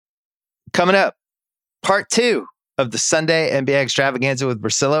Coming up, part 2 of the Sunday NBA extravaganza with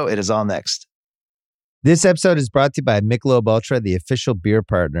Russillo. It is all next. This episode is brought to you by Michelob Ultra, the official beer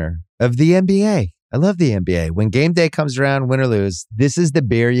partner of the NBA. I love the NBA. When game day comes around, win or lose, this is the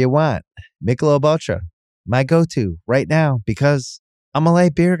beer you want. Michelob Ultra, my go-to right now because I'm a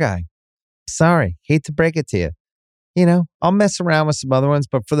light beer guy. Sorry, hate to break it to you. You know, I'll mess around with some other ones,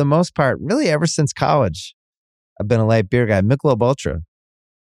 but for the most part, really ever since college, I've been a light beer guy. Michelob Ultra.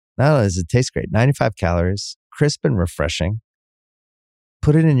 Not only does it taste great, 95 calories, crisp and refreshing.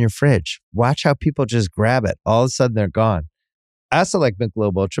 Put it in your fridge. Watch how people just grab it. All of a sudden, they're gone. I also like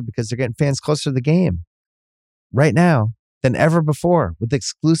Michelob Ultra because they're getting fans closer to the game right now than ever before with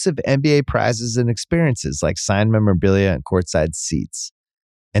exclusive NBA prizes and experiences like signed memorabilia and courtside seats.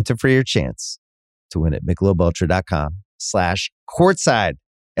 Enter for your chance to win at MichelobUltra.com/courtside.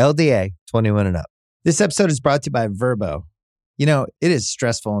 LDA 21 and up. This episode is brought to you by Vrbo. You know, it is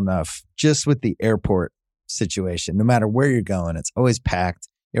stressful enough just with the airport situation. No matter where you're going, it's always packed.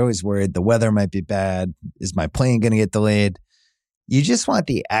 You're always worried the weather might be bad. Is my plane going to get delayed? You just want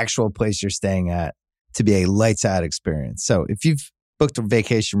the actual place you're staying at to be a lights out experience. So if you've booked a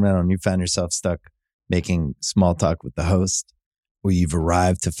vacation rental and you found yourself stuck making small talk with the host, or you've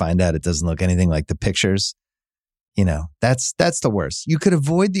arrived to find out it doesn't look anything like the pictures, you know, that's the worst. You could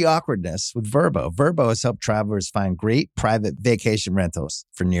avoid the awkwardness with Vrbo. Vrbo has helped travelers find great private vacation rentals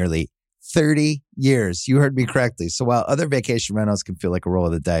for nearly 30 years. You heard me correctly. So while other vacation rentals can feel like a roll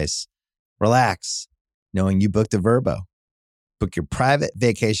of the dice, relax knowing you booked a Vrbo. Book your private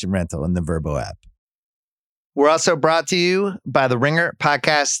vacation rental in the Vrbo app. We're also brought to you by the Ringer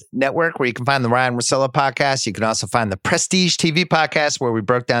Podcast Network, where you can find the Ryen Russillo podcast. You can also find the Prestige TV podcast, where we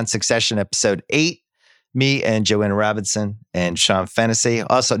broke down Succession episode 8. Me and Joanna Robinson and Sean Fennessy.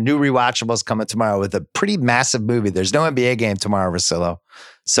 Also, new rewatchables coming tomorrow with a pretty massive movie. There's no NBA game tomorrow, Russillo.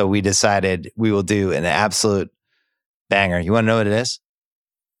 So we decided we will do an absolute banger. You want to know what it is?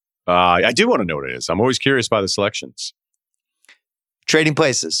 I do want to know what it is. I'm always curious by the selections. Trading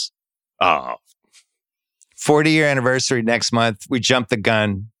Places. Oh. 40-year anniversary next month. We jumped the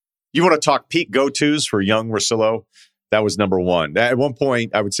gun. You want to talk peak go-tos for young Russillo? That was number one. At one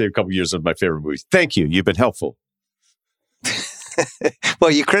point, I would say a couple years of my favorite movies. Thank you. You've been helpful. Well,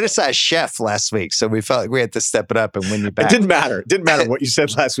 you criticized Chef last week, so we felt like we had to step it up and win you back. It didn't matter. It didn't matter what you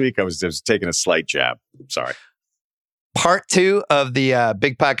said last week. I was taking a slight jab. Sorry. Part 2 of the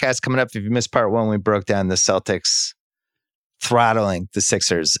big podcast coming up. If you missed part 1, we broke down the Celtics throttling the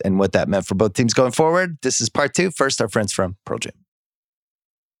Sixers and what that meant for both teams going forward. This is part 2. First, our friends from Pearl Jam.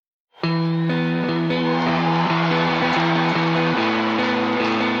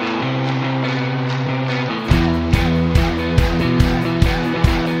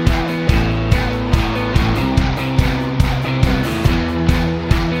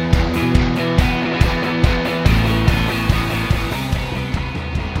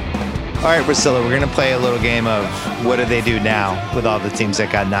 All right, Russillo, we're going to play a little game of what do they do now with all the teams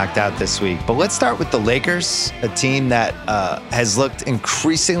that got knocked out this week. But let's start with the Lakers, a team that has looked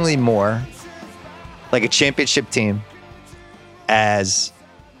increasingly more like a championship team as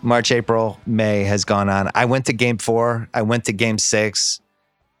March, April, May has gone on. I went to game 4. I went to game 6.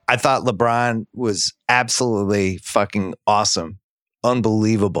 I thought LeBron was absolutely fucking awesome.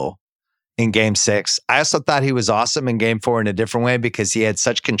 Unbelievable. In game 6. I also thought he was awesome in game 4 in a different way because he had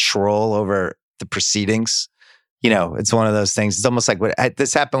such control over the proceedings. You know, it's one of those things. It's almost like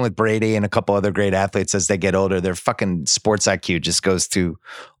this happened with Brady and a couple other great athletes as they get older. Their fucking sports IQ just goes to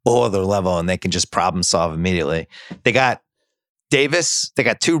a whole other level and they can just problem solve immediately. They got Davis. They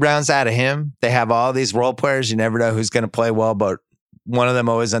got 2 rounds out of him. They have all these role players. You never know who's going to play well, but one of them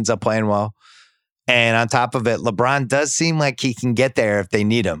always ends up playing well. And on top of it, LeBron does seem like he can get there if they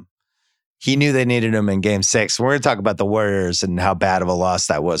need him. He knew they needed him in game 6. We're going to talk about the Warriors and how bad of a loss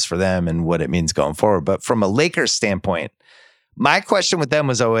that was for them and what it means going forward. But from a Lakers standpoint, my question with them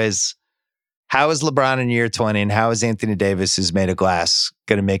was always, how is LeBron in year 20 and how is Anthony Davis, who's made of glass,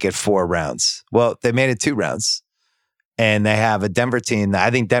 going to make it 4 rounds? Well, they made it 2 rounds. And they have a Denver team that I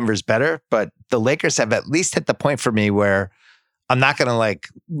think Denver's better, but the Lakers have at least hit the point for me where I'm not going to like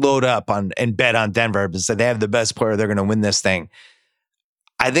load up on and bet on Denver because they have the best player. They're going to win this thing.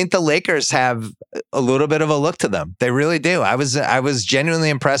 I think the Lakers have a little bit of a look to them. They really do. I was genuinely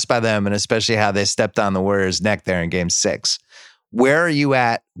impressed by them and especially how they stepped on the Warriors' neck there in game 6. Where are you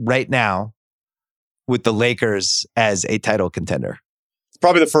at right now with the Lakers as a title contender? It's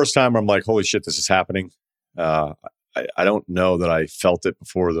probably the first time where I'm like, holy shit, this is happening. I don't know that I felt it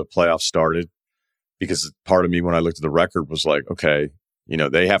before the playoffs started because part of me when I looked at the record was like, okay,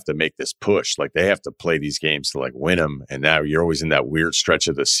 They have to make this push. Like they have to play these games to like win them. And now you're always in that weird stretch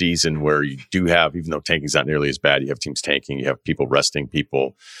of the season where you do have, even though tanking's not nearly as bad, you have teams tanking, you have people resting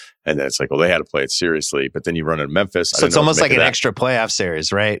people. And then it's like, well, they had to play it seriously. But then you run in Memphis. So it's almost like an extra playoff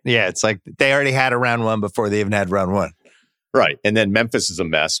series, right? Yeah, it's like they already had a round one before they even had round one. Right. And then Memphis is a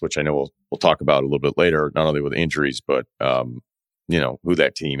mess, which I know we'll talk about a little bit later, not only with injuries, but who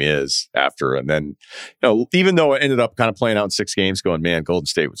that team is after. And then, even though it ended up kind of playing out in 6 games, going, man, Golden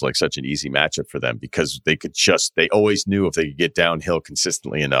State was like such an easy matchup for them because they always knew if they could get downhill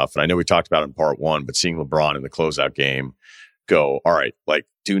consistently enough. And I know we talked about it in part 1, but seeing LeBron in the closeout game go, all right, like,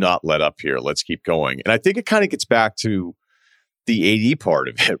 do not let up here. Let's keep going. And I think it kind of gets back to the AD part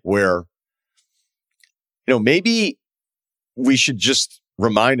of it where, maybe we should just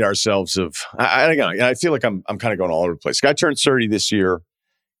remind ourselves of, I feel like I'm kind of going all over the place. Guy turned 30 this year.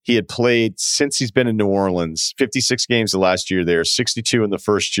 He had played since he's been in New Orleans, 56 games the last year there, 62 in the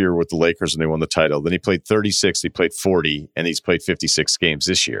first year with the Lakers when they won the title. Then he played 36, he played 40, and he's played 56 games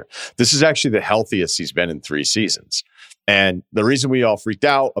this year. This is actually the healthiest he's been in 3 seasons. And the reason we all freaked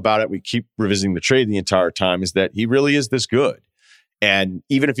out about it, we keep revisiting the trade the entire time, is that he really is this good. And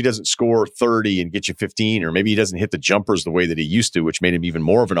even if he doesn't score 30 and get you 15, or maybe he doesn't hit the jumpers the way that he used to, which made him even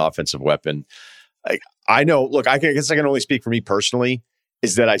more of an offensive weapon. I know, look, I guess I can only speak for me personally,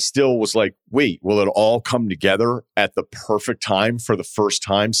 is that I still was like, wait, will it all come together at the perfect time for the first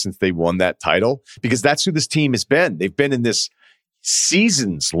time since they won that title? Because that's who this team has been. They've been in this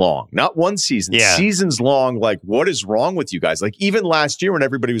seasons long, not one season, seasons long. Like, what is wrong with you guys? Like, even last year when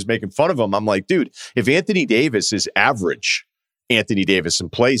everybody was making fun of him, I'm like, dude, if Anthony Davis is average Anthony Davis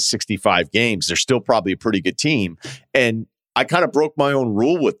and plays 65 games, they're still probably a pretty good team. And I kind of broke my own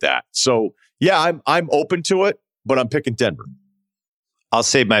rule with that. So yeah, I'm open to it, but I'm picking Denver. I'll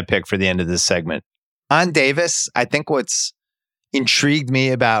save my pick for the end of this segment. On Davis, I think what's intrigued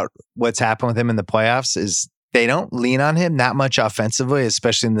me about what's happened with him in the playoffs is they don't lean on him that much offensively,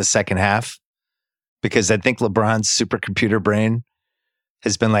 especially in the second half, because I think LeBron's supercomputer brain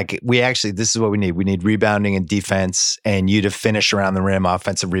has been like, this is what we need. We need rebounding and defense and you to finish around the rim,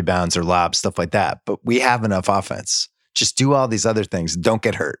 offensive rebounds or lobs, stuff like that. But we have enough offense. Just do all these other things. Don't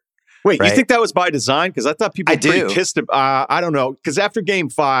get hurt. Wait, right? You think that was by design? Because I thought people were pretty pissed. I don't know. Because after game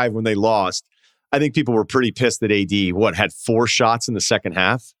 5, when they lost, I think people were pretty pissed that AD, had 4 shots in the second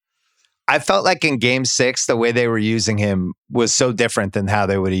half? I felt like in game 6, the way they were using him was so different than how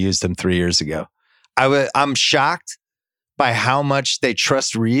they would have used him 3 years ago. I'm shocked by how much they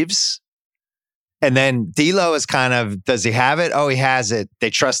trust Reeves. And then D'Lo is kind of, does he have it? Oh, he has it.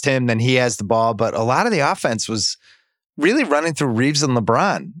 They trust him, then he has the ball. But a lot of the offense was really running through Reeves and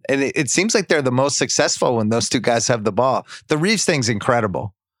LeBron. And it seems like they're the most successful when those two guys have the ball. The Reeves thing's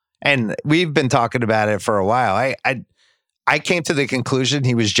incredible. And we've been talking about it for a while. I came to the conclusion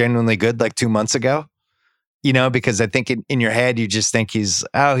he was genuinely good like 2 months ago. Because I think in your head, you just think he's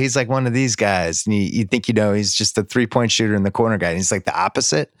like one of these guys. And you think, he's just a 3-point shooter in the corner guy. And he's like the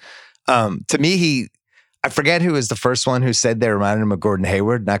opposite. To me, I forget who was the first one who said they reminded him of Gordon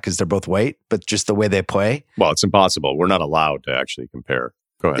Hayward, not because they're both white, but just the way they play. Well, it's impossible. We're not allowed to actually compare.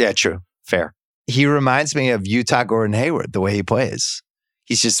 Go ahead. Yeah, true. Fair. He reminds me of Utah Gordon Hayward, the way he plays.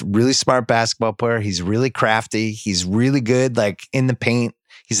 He's just a really smart basketball player. He's really crafty. He's really good, like in the paint.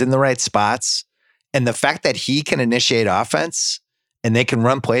 He's in the right spots. And the fact that he can initiate offense and they can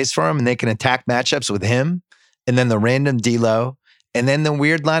run plays for him and they can attack matchups with him and then the random D'Lo and then the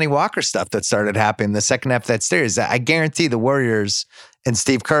weird Lonnie Walker stuff that started happening in the second half of that series, I guarantee the Warriors and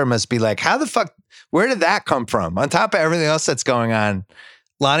Steve Kerr must be like, how the fuck, where did that come from? On top of everything else that's going on,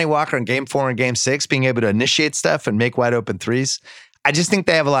 Lonnie Walker in game 4 and game 6 being able to initiate stuff and make wide open threes. I just think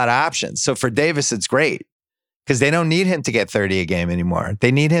they have a lot of options. So for Davis, it's great. Because they don't need him to get 30 a game anymore.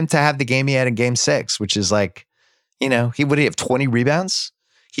 They need him to have the game he had in game 6, which is like, he would have 20 rebounds.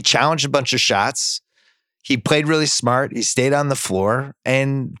 He challenged a bunch of shots. He played really smart. He stayed on the floor.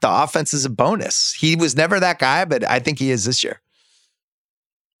 And the offense is a bonus. He was never that guy, but I think he is this year.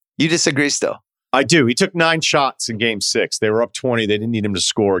 You disagree still? I do. He took 9 shots in game 6. They were up 20. They didn't need him to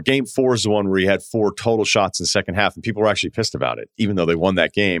score. Game 4 is the one where he had 4 total shots in the second half, and people were actually pissed about it, even though they won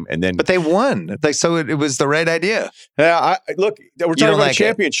that game. But they won. So it was the right idea. Yeah. Look, we're talking about a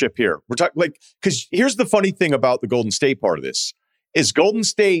championship here. We're talking because here's the funny thing about the Golden State part of this is Golden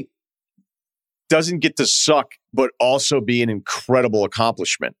State doesn't get to suck, but also be an incredible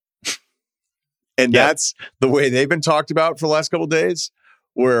accomplishment. And that's the way they've been talked about for the last couple of days.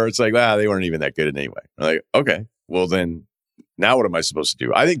 Where it's like, they weren't even that good anyway. I'm like, okay, well then, now what am I supposed to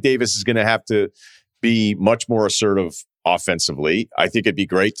do? I think Davis is going to have to be much more assertive offensively. I think it'd be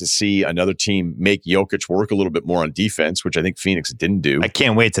great to see another team make Jokic work a little bit more on defense, which I think Phoenix didn't do. I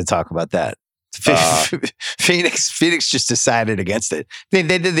can't wait to talk about that. Phoenix just decided against it. They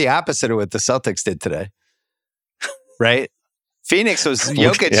did the opposite of what the Celtics did today, right? Phoenix was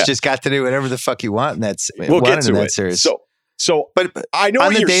Jokic just got to do whatever the fuck you want, and we'll get to in that it. series. But I know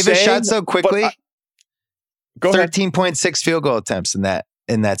on what the Davis saying, shots though. Quickly, go 13.6 field goal attempts in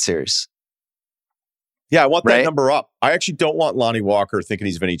that series. Yeah, I want that number up. I actually don't want Lonnie Walker thinking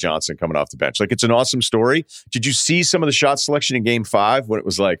he's Vinnie Johnson coming off the bench. Like, it's an awesome story. Did you see some of the shot selection in Game 5 when it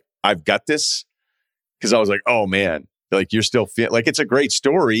was like, I've got this? Because I was like, oh man, like you're still like, it's a great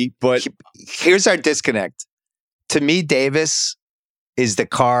story, but here's our disconnect. To me, Davis is the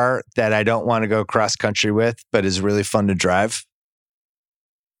car that I don't want to go cross country with, but is really fun to drive.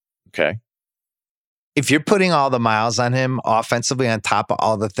 Okay. If you're putting all the miles on him offensively on top of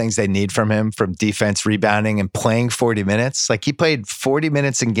all the things they need from him, from defense, rebounding, and playing 40 minutes, like he played 40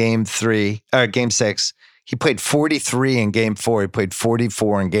 minutes in Game 6. He played 43 in Game 4. He played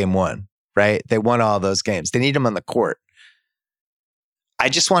 44 in Game 1, right? They won all those games. They need him on the court. I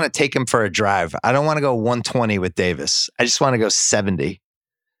just want to take him for a drive. I don't want to go 120 with Davis. I just want to go 70.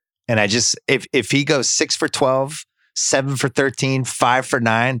 And if he goes 6 for 12, 7 for 13, 5 for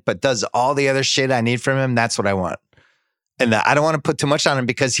 9, but does all the other shit I need from him, that's what I want. And I don't want to put too much on him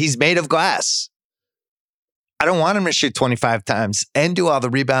because he's made of glass. I don't want him to shoot 25 times and do all the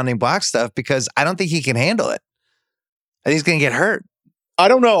rebounding block stuff because I don't think he can handle it. I think he's going to get hurt. I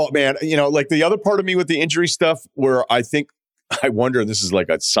don't know, man. You know, like the other part of me with the injury stuff where I wonder, and this is like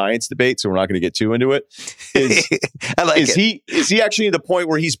a science debate, so we're not going to get too into it. Is he actually at the point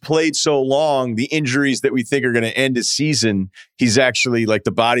where he's played so long, the injuries that we think are going to end his season, he's actually like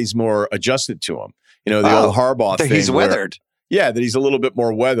the body's more adjusted to him. You know, the old Harbaugh thing. He's weathered. That he's a little bit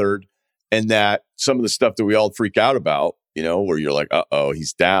more weathered, and that some of the stuff that we all freak out about, you know, where you're like, uh-oh,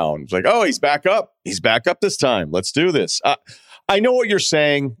 he's down. It's like, oh, he's back up. He's back up this time. Let's do this. I know what you're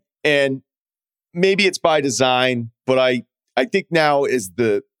saying, and maybe it's by design, but I think now as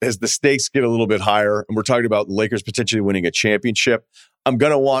the stakes get a little bit higher and we're talking about the Lakers potentially winning a championship, I'm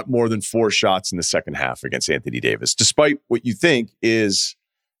going to want more than 4 shots in the second half against Anthony Davis, despite what you think is,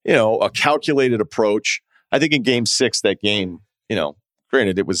 you know, a calculated approach. I think in Game 6, that game, you know,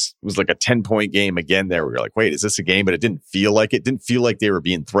 granted, it was like a 10-point game again there where you're like, wait, is this a game? But it didn't feel like it. It didn't feel like they were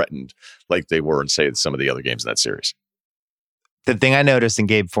being threatened like they were in, say, some of the other games in that series. The thing I noticed in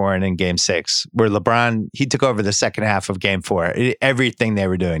Game 4 and in Game 6, where LeBron, he took over the second half of Game 4, everything they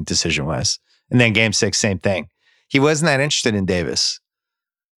were doing decision-wise. And then Game 6, same thing. He wasn't that interested in Davis.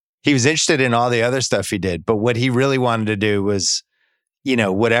 He was interested in all the other stuff he did. But what he really wanted to do was, you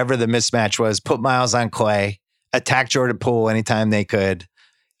know, whatever the mismatch was, put Miles on Clay, attack Jordan Poole anytime they could.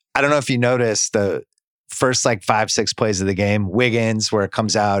 I don't know if you noticed the first like 5-6 plays of the game, Wiggins, where it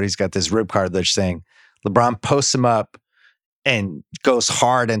comes out, he's got this rib cartilage thing. LeBron posts him up and goes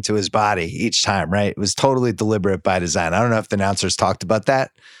hard into his body each time, right? It was totally deliberate by design. I don't know if the announcers talked about that,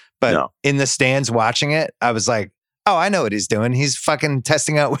 but in the stands watching it, I was like, oh, I know what he's doing. He's fucking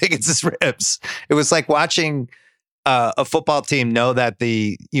testing out Wiggins' ribs. It was like watching a football team know that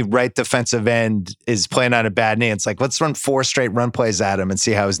the right defensive end is playing on a bad knee. It's like, let's run 4 straight run plays at him and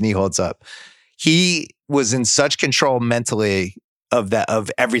see how his knee holds up. He was in such control mentally of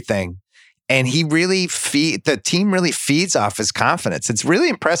everything. And the team really feeds off his confidence. It's really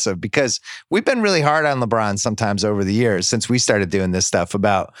impressive because we've been really hard on LeBron sometimes over the years since we started doing this stuff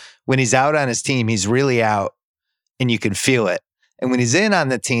about when he's out on his team, he's really out and you can feel it. And when he's in on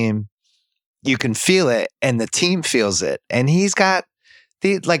the team, you can feel it and the team feels it. And he's got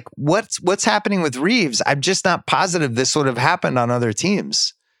what's happening with Reeves? I'm just not positive this would have happened on other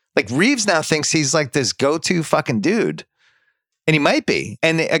teams. Like Reeves now thinks he's like this go-to fucking dude. And he might be.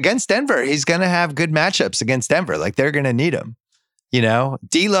 And against Denver, he's going to have good matchups against Denver. Like they're going to need him. You know,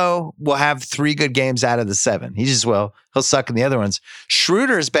 D'Lo will have 3 good games out of the 7. He just will. He'll suck in the other ones.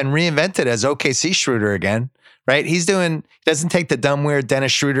 Schroeder has been reinvented as OKC Schroeder again, right? Doesn't take the dumb, weird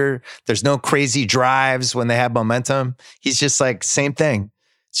Dennis Schroeder. There's no crazy drives when they have momentum. He's just like, same thing.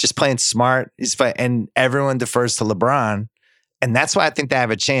 It's just playing smart. And everyone defers to LeBron. And that's why I think they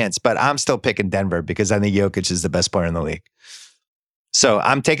have a chance. But I'm still picking Denver because I think Jokic is the best player in the league. So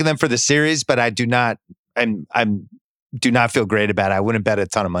I'm taking them for the series, but I do not feel great about it. I wouldn't bet a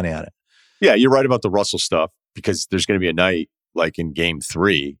ton of money on it. Yeah, you're right about the Russell stuff because there's going to be a night like in Game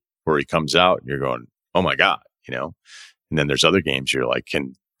 3 where he comes out and you're going, oh my God, you know? And then there's other games you're like,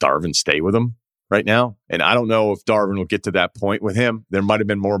 can Darvin stay with him right now? And I don't know if Darvin will get to that point with him. There might have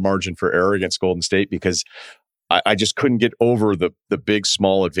been more margin for error against Golden State because I just couldn't get over the big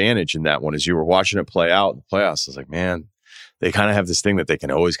small advantage in that one. As you were watching it play out in the playoffs, I was like, man, they kind of have this thing that they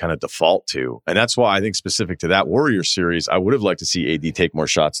can always kind of default to. And that's why I think specific to that Warriors series, I would have liked to see AD take more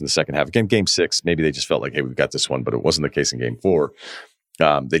shots in the second half. Again, game 6, maybe they just felt like, hey, we've got this one, but it wasn't the case in game 4.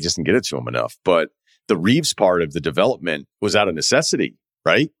 They just didn't get it to him enough. But the Reeves part of the development was out of necessity,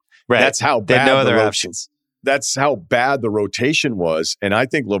 right? Right. That's how they had bad no other options. That's how bad the rotation was. And I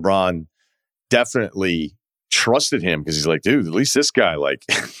think LeBron definitely trusted him because he's like, dude, at least this guy like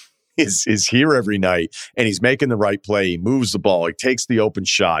is here every night and he's making the right play. He moves the ball. He takes the open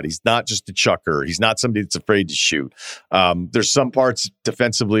shot. He's not just a chucker. He's not somebody that's afraid to shoot. There's some parts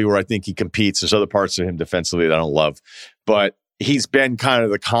defensively where I think he competes. There's other parts of him defensively that I don't love. But he's been kind of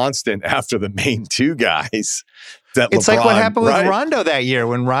the constant after the main two guys. It's LeBron, like what happened with Rondo that year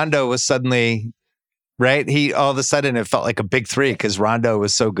when Rondo was suddenly, right? He all of a sudden it felt like a big three because Rondo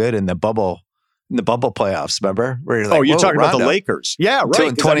was so good in the bubble playoffs. Remember? Where you're like, you're talking Rondo. about the Lakers, yeah, right?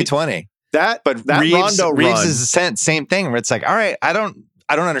 In 2020, I mean, that Reeves, Rondo Reeves run, is the same thing. Where it's like, all right, I don't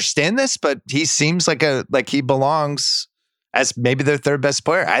understand this, but he seems like he belongs as maybe their third best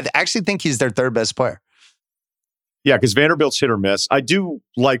player. I actually think he's their third best player. Yeah, because Vanderbilt's hit or miss. I do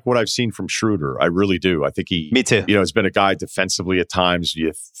like what I've seen from Schroeder. I really do. I think Me too. Has been a guy defensively at times.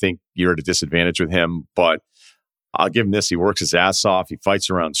 You think you're at a disadvantage with him, but I'll give him this. He works his ass off. He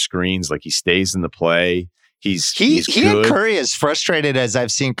fights around screens. Like he stays in the play. He's he good. And Curry as frustrated as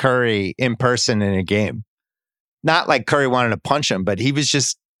I've seen Curry in person in a game. Not like Curry wanted to punch him, but he was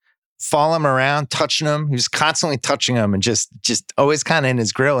just following him around, touching him. He was constantly touching him and just always kind of in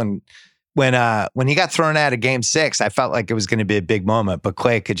his grill. And when he got thrown out of game 6, I felt like it was going to be a big moment, but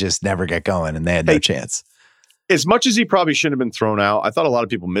Clay could just never get going and they had no chance. As much as he probably shouldn't have been thrown out, I thought a lot of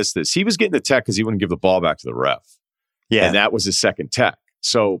people missed this. He was getting the tech because he wouldn't give the ball back to the ref. Yeah. And that was his second tech.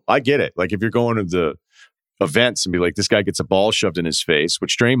 So I get it. Like if you're going to the events and be like, this guy gets a ball shoved in his face,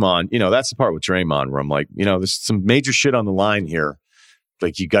 which Draymond, that's the part with Draymond where I'm like, there's some major shit on the line here.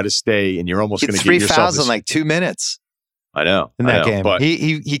 Like you got to stay and you're almost going to get yourself 3 fouls in like 2 minutes. I know. In that game. But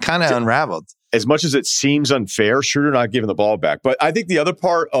he kind of unraveled. As much as it seems unfair, Schroeder not giving the ball back. But I think the other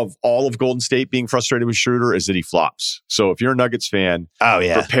part of all of Golden State being frustrated with Schroeder is that he flops. So if you're a Nuggets fan,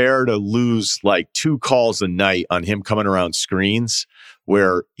 prepare to lose like 2 calls a night on him coming around screens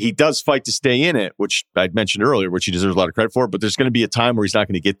where he does fight to stay in it, which I'd mentioned earlier, which he deserves a lot of credit for. But there's going to be a time where he's not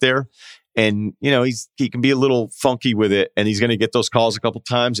going to get there. And, he can be a little funky with it and he's going to get those calls a couple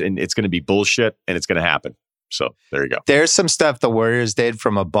times and it's going to be bullshit and it's going to happen. So there you go. There's some stuff the Warriors did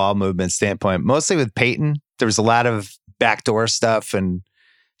from a ball movement standpoint, mostly with Peyton. There was a lot of backdoor stuff and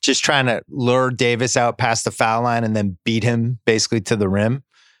just trying to lure Davis out past the foul line and then beat him basically to the rim.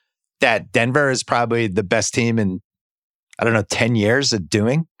 That Denver is probably the best team in, 10 years of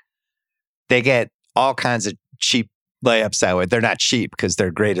doing. They get all kinds of cheap layups that way. They're not cheap because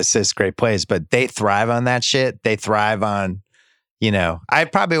they're great assists, great plays, but they thrive on that shit. They thrive on... I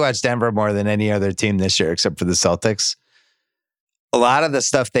probably watched Denver more than any other team this year, except for the Celtics. A lot of the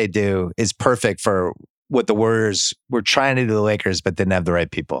stuff they do is perfect for what the Warriors were trying to do to the Lakers, but didn't have the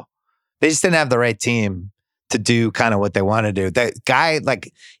right people. They just didn't have the right team to do kind of what they want to do. That guy,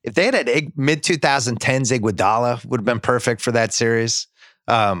 like, if they had mid-2010s Iguodala, would have been perfect for that series.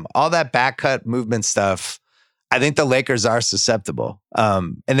 All that back cut movement stuff, I think the Lakers are susceptible.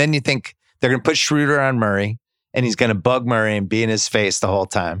 And then you think they're going to put Schroeder on Murray, and he's going to bug Murray and be in his face the whole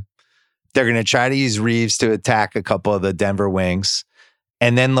time. They're going to try to use Reeves to attack a couple of the Denver wings.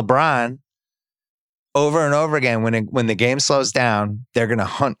 And then LeBron, over and over again, when the game slows down, they're going to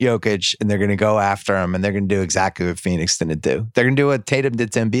hunt Jokic and they're going to go after him and they're going to do exactly what Phoenix didn't do. They're going to do what Tatum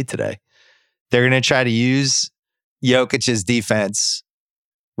did to Embiid today. They're going to try to use Jokic's defense,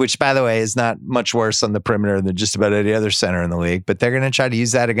 which, by the way, is not much worse on the perimeter than just about any other center in the league. But they're going to try to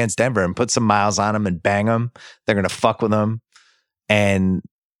use that against Denver and put some miles on them and bang them. They're going to fuck with them. And,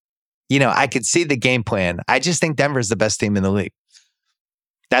 I could see the game plan. I just think Denver's the best team in the league.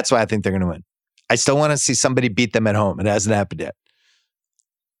 That's why I think they're going to win. I still want to see somebody beat them at home. It hasn't happened yet.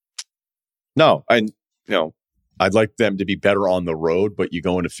 No, I'd like them to be better on the road, but you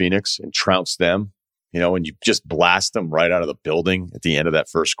go into Phoenix and trounce them. And you just blast them right out of the building at the end of that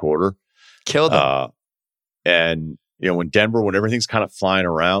first quarter. Kill them. And, when when everything's kind of flying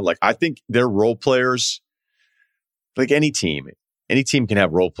around, like I think they're role players, like any team can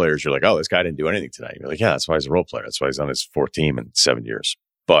have role players. You're like, oh, this guy didn't do anything tonight. You're like, yeah, that's why he's a role player. That's why he's on his 4th team in 7 years.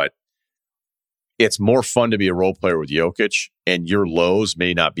 But it's more fun to be a role player with Jokic and your lows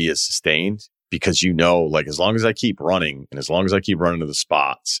may not be as sustained because like as long as I keep running and as long as I keep running to the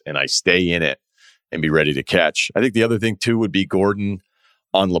spots and I stay in it, and be ready to catch. I think the other thing too would be Gordon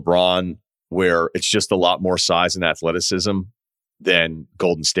on LeBron where it's just a lot more size and athleticism than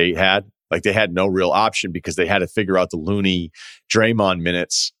Golden State had. Like they had no real option because they had to figure out the Looney Draymond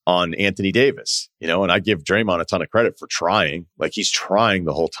minutes on Anthony Davis, and I give Draymond a ton of credit for trying. Like he's trying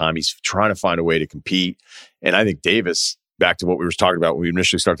the whole time. He's trying to find a way to compete. And I think Davis, back to what we were talking about when we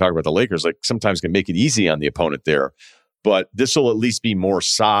initially started talking about the Lakers, like sometimes can make it easy on the opponent there. But this will at least be more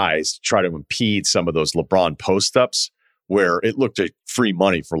size to try to impede some of those LeBron post-ups where it looked like free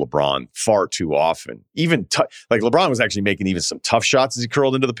money for LeBron far too often. Even like LeBron was actually making even some tough shots as he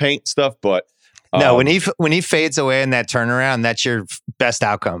curled into the paint and stuff. But no, when he fades away in that turnaround, that's your best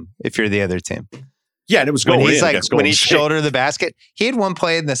outcome if you're the other team. Yeah, and it was going in. When he shouldered the basket, he had one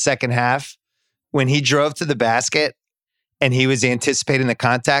play in the second half when he drove to the basket and he was anticipating the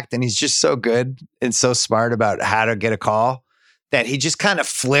contact, and he's just so good and so smart about how to get a call that he just kind of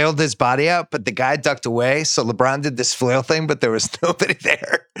flailed his body out, but the guy ducked away. So LeBron did this flail thing, but there was nobody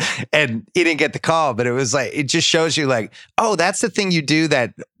there. And he didn't get the call. But it was like, it just shows you like, oh, that's the thing you do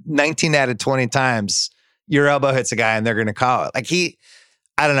that 19 out of 20 times your elbow hits a guy and they're going to call it. Like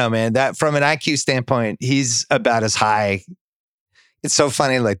I don't know, man, that from an IQ standpoint, he's about as high. It's so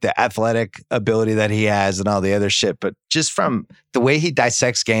funny, like the athletic ability that he has and all the other shit. But just from the way he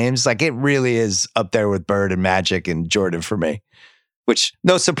dissects games, like it really is up there with Bird and Magic and Jordan for me. Which,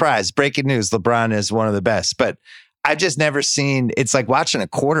 no surprise, breaking news, LeBron is one of the best. But I've just never seen, it's like watching a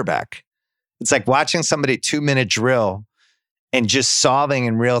quarterback. It's like watching somebody 2-minute drill and just solving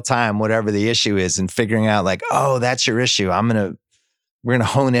in real time whatever the issue is and figuring out like, oh, that's your issue. We're going to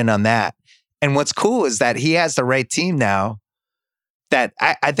hone in on that. And what's cool is that he has the right team now that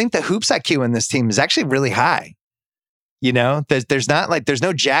I think the hoops IQ in this team is actually really high. There's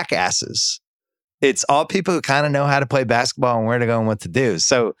no jackasses. It's all people who kind of know how to play basketball and where to go and what to do.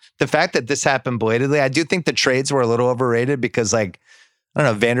 So the fact that this happened belatedly, I do think the trades were a little overrated because I don't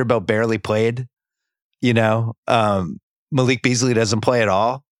know, Vanderbilt barely played, Malik Beasley doesn't play at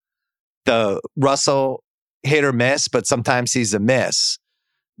all. The Russell hit or miss, but sometimes he's a miss.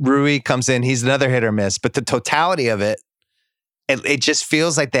 Rui comes in, he's another hit or miss, but the totality of it just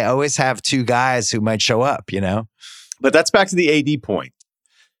feels like they always have two guys who might show up, But that's back to the AD point.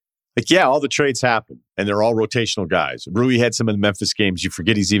 Like, yeah, all the trades happen, and they're all rotational guys. Rui had some of the Memphis games. You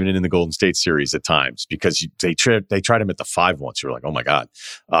forget he's even in the Golden State series at times because they tried him at the 5 once. You're like, oh my God.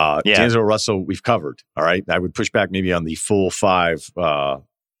 D'Angelo Russell, we've covered. All right. I would push back maybe on the full 5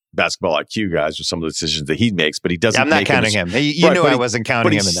 basketball IQ guys with some of the decisions that he makes, but he doesn't. I'm not counting him. You knew I wasn't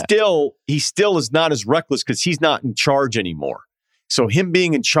counting him in that. He still is not as reckless because he's not in charge anymore. So him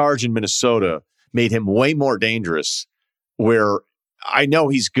being in charge in Minnesota made him way more dangerous, where I know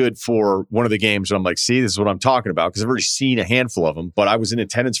he's good for one of the games. And I'm like, see, this is what I'm talking about because I've already seen a handful of them, but I was in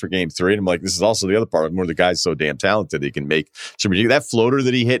attendance for game 3. And I'm like, this is also the other part where the guy's so damn talented. He can make some ridiculous. That floater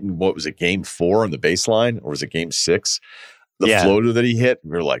that he hit in what was it, game 4 on the baseline, or was it game 6? The floater that he hit,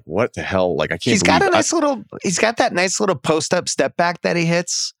 we were like, what the hell? Like, I can't He's got that nice little post up step back that he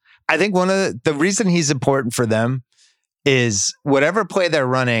hits. I think one of the reason he's important for them is whatever play they're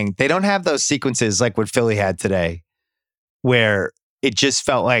running, they don't have those sequences like what Philly had today, where it just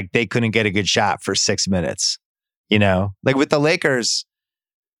felt like they couldn't get a good shot for 6 minutes. Like with the Lakers,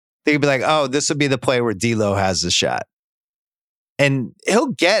 they'd be like, oh, this would be the play where D'Lo has the shot. And he'll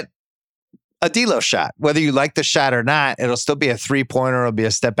get a D'Lo shot. Whether you like the shot or not, it'll still be a 3-pointer, it'll be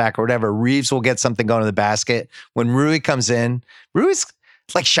a step back or whatever. Reeves will get something going to the basket. When Rui comes in, Rui's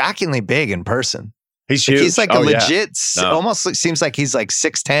like shockingly big in person. He's huge. He's like almost seems like he's like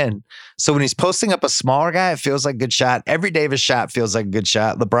 6'10". So when he's posting up a smaller guy, it feels like a good shot. Every Davis shot feels like a good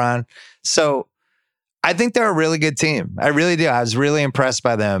shot, LeBron. So I think they're a really good team. I really do. I was really impressed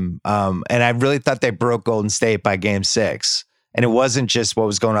by them. And I really thought they broke Golden State by game 6. And it wasn't just what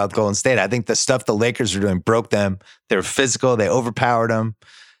was going on with Golden State. I think the stuff the Lakers were doing broke them. They were physical. They overpowered them.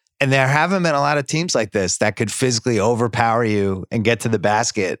 And there haven't been a lot of teams like this that could physically overpower you and get to the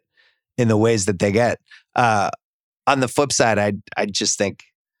basket in the ways that they get. On the flip side, I just think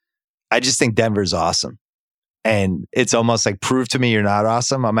Denver's awesome. And it's almost like, prove to me you're not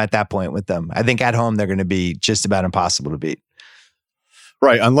awesome. I'm at that point with them. I think at home, they're going to be just about impossible to beat.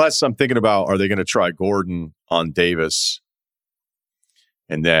 Right. Unless I'm thinking about, are they going to try Gordon on Davis?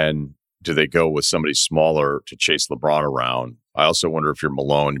 And then do they go with somebody smaller to chase LeBron around? I also wonder if you're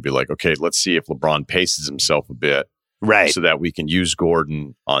Malone, you'd be like, okay, let's see if LeBron paces himself a bit. Right. So that we can use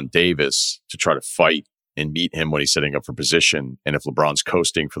Gordon on Davis to try to fight and meet him when he's setting up for position. And if LeBron's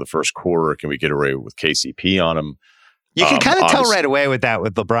coasting for the first quarter, can we get away with KCP on him? You can kind of tell right away with that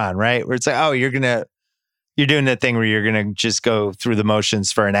with LeBron, right? Where it's like, oh, you're doing the thing where you're going to just go through the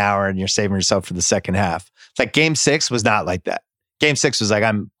motions for an hour and you're saving yourself for the second half. It's like game 6 was not like that. Game 6 was like,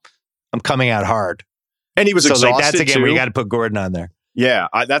 I'm I'm coming out hard. And he was exhausted that's a game too. where you got to put Gordon on there. Yeah,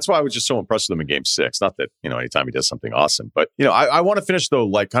 that's why I was just so impressed with him in Game 6. Not that, anytime he does something awesome. But, I want to finish, though,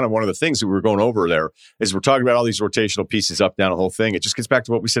 like kind of one of the things that we were going over there is we're talking about all these rotational pieces up, down, the whole thing. It just gets back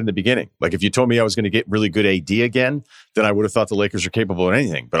to what we said in the beginning. Like, if you told me I was going to get really good AD again, then I would have thought the Lakers are capable of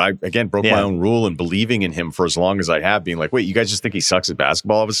anything. But I, again, broke my own rule and believing in him for as long as I have, being like, wait, you guys just think he sucks at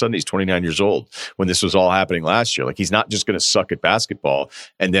basketball all of a sudden? He's 29 years old when this was all happening last year. Like, he's not just going to suck at basketball.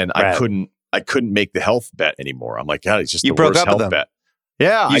 And then I couldn't make the health bet anymore. I'm like, God, he's just the worst health bet.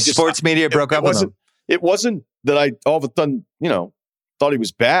 Yeah, sports media broke up with him. It wasn't that I all of a sudden, thought he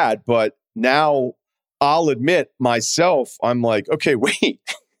was bad, but now I'll admit myself, I'm like, okay, wait,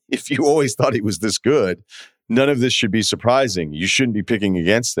 if you always thought he was this good, none of this should be surprising. You shouldn't be picking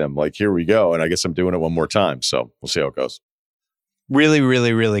against them. Like, here we go. And I guess I'm doing it one more time. So we'll see how it goes. Really,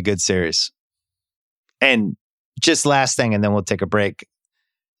 really, really good series. And just last thing, and then we'll take a break.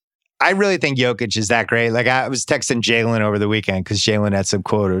 I really think Jokic is that great. Like, I was texting Jalen over the weekend because Jalen had some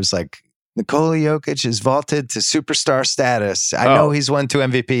quote. It was like, Nikola Jokic is vaulted to superstar status. I know he's won 2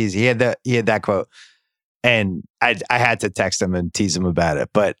 MVPs. He had that quote. And I had to text him and tease him about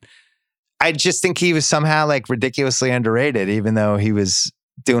it. But I just think he was somehow like ridiculously underrated, even though he was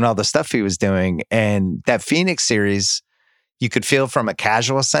doing all the stuff he was doing. And that Phoenix series, you could feel from a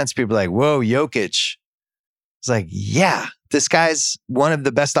casual sense, people are like, whoa, Jokic. It's like, yeah, this guy's one of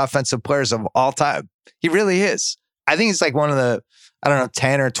the best offensive players of all time. He really is. I think he's like one of the,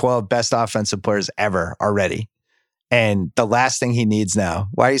 10 or 12 best offensive players ever already. And the last thing he needs now.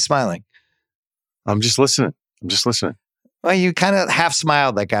 Why are you smiling? I'm just listening. Well, you kind of half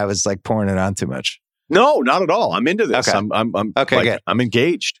smiled like I was like pouring it on too much. No, not at all. I'm into this. Okay. I'm okay, like, good. I'm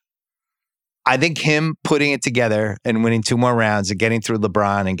engaged. I think him putting it together and winning 2 more rounds and getting through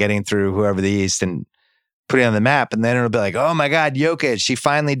LeBron and getting through whoever the East and putting it on the map, and then it'll be like, oh my God, Jokic, he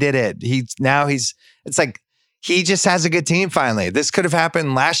finally did it. It's like he just has a good team finally. This could have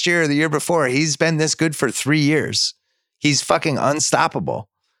happened last year or the year before. He's been this good for 3 years. He's fucking unstoppable.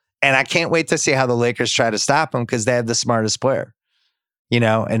 And I can't wait to see how the Lakers try to stop him because they have the smartest player.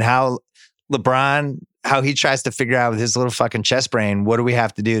 And how LeBron, how he tries to figure out with his little fucking chess brain, what do we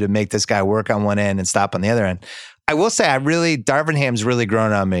have to do to make this guy work on one end and stop on the other end? I will say, Darvin Ham's really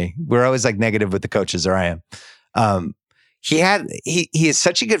grown on me. We're always like negative with the coaches, or I am. He has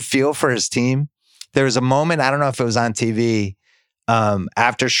such a good feel for his team. There was a moment, I don't know if it was on TV,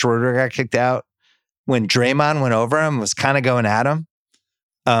 after Schroeder got kicked out, when Draymond went over him, was kind of going at him.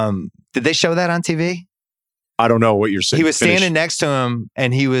 Did they show that on TV? I don't know what you're saying. He was standing next to him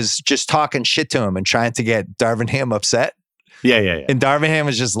and he was just talking shit to him and trying to get Darvin Ham upset. Yeah. And Darvin Ham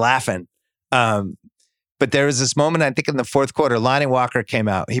was just laughing. But there was this moment, I think in the fourth quarter, Lonnie Walker came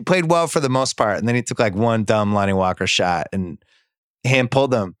out. He played well for the most part. And then he took like one dumb Lonnie Walker shot and Ham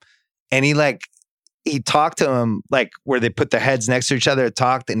pulled him. And he talked to him like where they put their heads next to each other,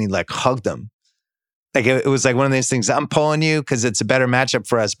 talked, and he like hugged him. Like it was like one of these things, I'm pulling you because it's a better matchup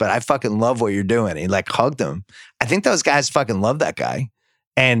for us, but I fucking love what you're doing. He like hugged him. I think those guys fucking love that guy.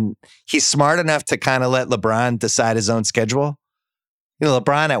 And he's smart enough to kind of let LeBron decide his own schedule.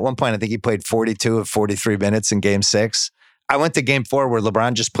 LeBron at one point, I think he played 42 of 43 minutes in Game 6. I went to Game 4 where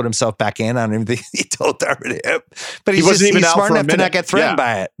LeBron just put himself back in on everything he told Darvin Ham. But he's smart enough to not get threatened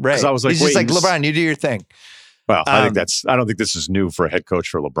by it. Right. I was like, he's just like, LeBron, you do your thing. Well, I don't think this is new for a head coach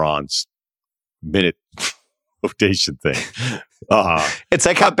for LeBron's minute rotation thing. It's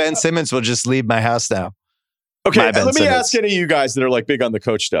like how Ben Simmons will just leave my house now. Okay, let me ask any of you guys that are like big on the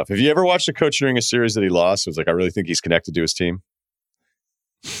coach stuff. Have you ever watched a coach during a series that he lost? It was like, I really think he's connected to his team.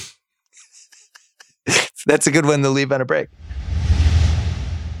 That's a good one to leave on a break.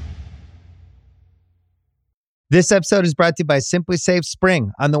 This episode is brought to you by Simply Safe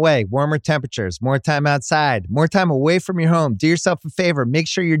Spring. On the way, warmer temperatures, more time outside, more time away from your home. Do yourself a favor. Make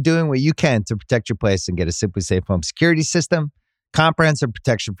sure you're doing what you can to protect your place and get a Simply Safe home security system. Comprehensive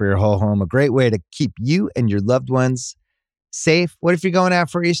protection for your whole home. A great way to keep you and your loved ones safe. What if you're going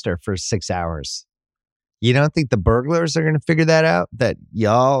out for Easter for 6 hours? You don't think the burglars are going to figure that out? That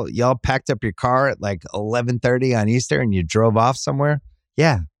y'all packed up your car at like 11:30 on Easter and you drove off somewhere?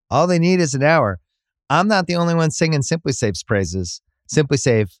 Yeah, all they need is an hour. I'm not the only one singing Simply Safe's praises. Simply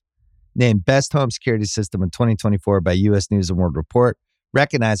Safe, named Best Home Security System in 2024 by U.S. News & World Report,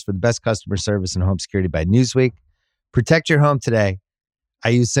 recognized for the best customer service and home security by Newsweek. Protect your home today. I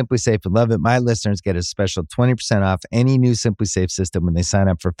use Simply Safe and love it. My listeners get a special 20% off any new Simply Safe system when they sign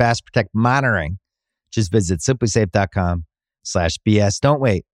up for Fast Protect monitoring. Just visit simplysafe.com/BS. Don't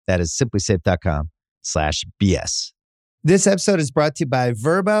wait. That is simplysafe.com/BS. This episode is brought to you by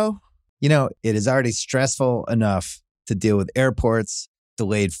Vrbo. It is already stressful enough to deal with airports,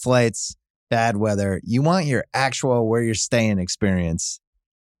 delayed flights, bad weather. You want your actual where you're staying experience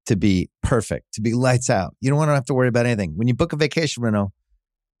to be perfect, to be lights out. You don't want to have to worry about anything. When you book a vacation rental,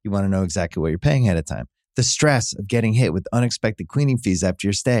 you want to know exactly what you're paying ahead of time. The stress of getting hit with unexpected cleaning fees after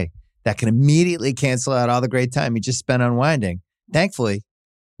your stay, that can immediately cancel out all the great time you just spent unwinding. Thankfully,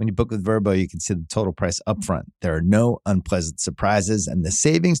 when you book with Vrbo, you can see the total price upfront. There are no unpleasant surprises, and the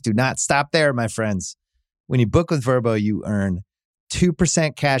savings do not stop there, my friends. When you book with Vrbo, you earn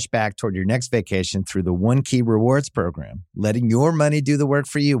 2% cash back toward your next vacation through the One Key Rewards program, letting your money do the work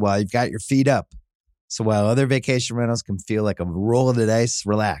for you while you've got your feet up. So while other vacation rentals can feel like a roll of the dice,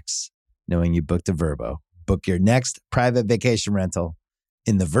 relax, knowing you booked a Vrbo. Book your next private vacation rental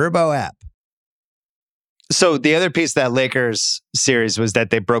in the Vrbo app. So the other piece of that Lakers series was that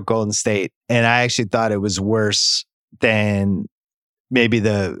they broke Golden State, and I actually thought it was worse than maybe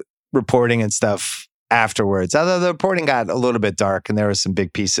the reporting and stuff afterwards. Although the reporting got a little bit dark and there were some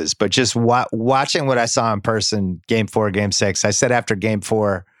big pieces, but just watching what I saw in person, Game 4, Game 6, I said after Game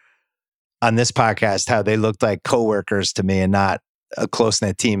 4 on this podcast how they looked like coworkers to me and not a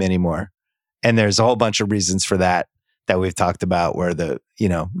close-knit team anymore. And there's a whole bunch of reasons for that we've talked about, where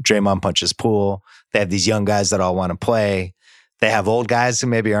Draymond punches Poole. They have these young guys that all want to play. They have old guys who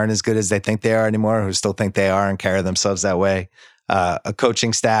maybe aren't as good as they think they are anymore, who still think they are and carry themselves that way. A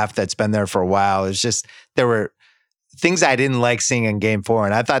coaching staff that's been there for a while. It's just, there were things I didn't like seeing in Game 4,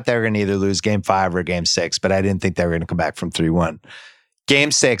 and I thought they were going to either lose Game 5 or Game 6, but I didn't think they were going to come back from 3-1.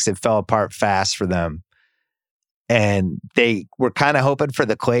 Game 6, it fell apart fast for them. And they were kind of hoping for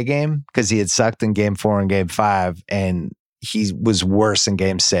the Clay game because he had sucked in Game 4 and Game 5, and he was worse in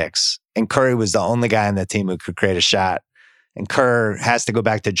Game 6. And Curry was the only guy on the team who could create a shot. And Kerr has to go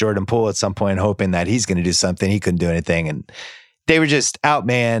back to Jordan Poole at some point, hoping that he's going to do something. He couldn't do anything. And they were just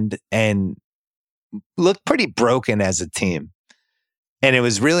outmanned and looked pretty broken as a team. And it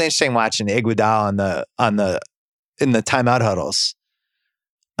was really interesting watching Iguodala in the timeout huddles.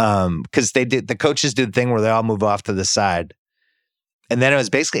 Because the coaches did the thing where they all move off to the side. And then it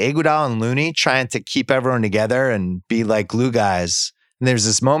was basically Iguodala and Looney trying to keep everyone together and be like glue guys. And there's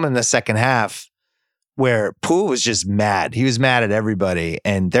this moment in the second half where Poole was just mad. He was mad at everybody,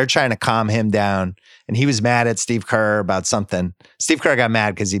 and they're trying to calm him down. And he was mad at Steve Kerr about something. Steve Kerr got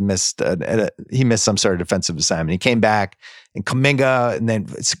mad because he missed some sort of defensive assignment. He came back, and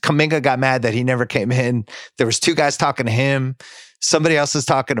Kuminga got mad that he never came in. There was two guys talking to him. Somebody else is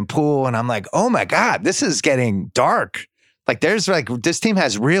talking to Poole, and I'm like, oh my God, this is getting dark. This team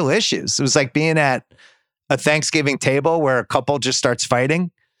has real issues. It was like being at a Thanksgiving table where a couple just starts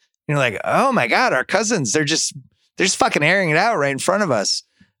fighting. You're like, oh my God, our cousins, they're just fucking airing it out right in front of us.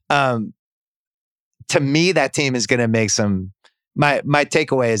 To me, that team is going to make my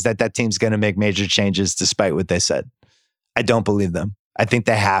takeaway is that team's going to make major changes despite what they said. I don't believe them. I think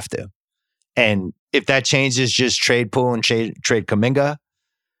they have to. And if that changes, just trade Poole and trade Kuminga.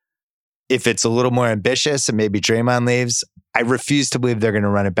 If it's a little more ambitious and maybe Draymond leaves, I refuse to believe they're going to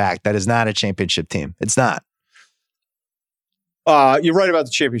run it back. That is not a championship team. It's not. You're right about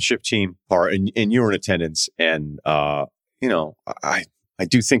the championship team part, and you were in attendance. And, I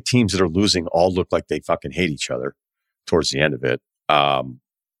do think teams that are losing all look like they fucking hate each other towards the end of it.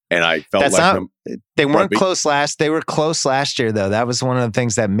 And I felt they weren't close last. They were close last year, though. That was one of the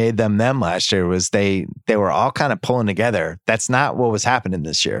things that made them last year was they were all kind of pulling together. That's not what was happening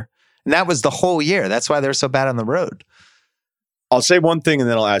this year. And that was the whole year. That's why they're so bad on the road. I'll say one thing and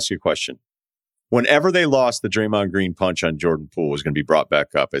then I'll ask you a question. Whenever they lost, the Draymond Green punch on Jordan Poole was going to be brought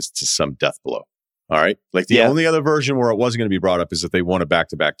back up as to some death blow. All right. Like the only other version where it wasn't going to be brought up is if they won a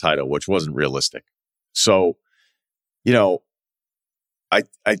back-to-back title, which wasn't realistic. So,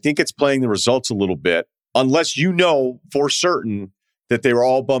 I think it's playing the results a little bit, unless you know for certain that they were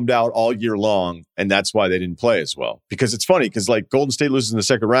all bummed out all year long, and that's why they didn't play as well. Because it's funny, because like Golden State loses in the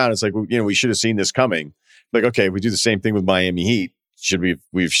second round, it's like, we should have seen this coming. Like, okay, we do the same thing with Miami Heat. Should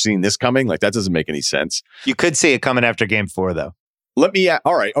we've seen this coming? Like, that doesn't make any sense. You could see it coming after Game 4, though.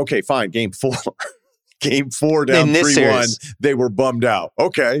 All right, okay, fine. Game 4. Game 4 down 3-1. They were bummed out.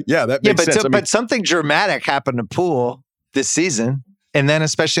 Okay, yeah, that makes sense. But something dramatic happened to Poole this season. And then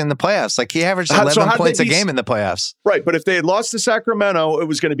especially in the playoffs, like he averaged 11 points a game in the playoffs. Right. But if they had lost to Sacramento, it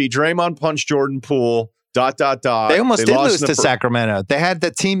was going to be Draymond punch Jordan Poole, ... They almost did lose to Sacramento. They had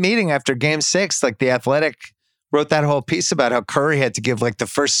the team meeting after Game 6. Like the Athletic wrote that whole piece about how Curry had to give like the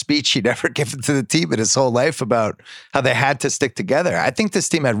first speech he'd ever given to the team in his whole life about how they had to stick together. I think this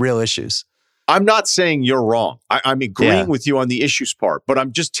team had real issues. I'm not saying you're wrong. I'm agreeing with you on the issues part, but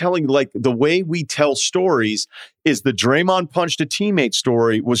I'm just telling you, like, the way we tell stories is the Draymond punched a teammate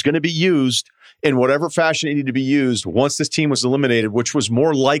story was going to be used in whatever fashion it needed to be used once this team was eliminated, which was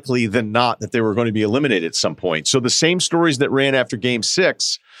more likely than not that they were going to be eliminated at some point. So the same stories that ran after Game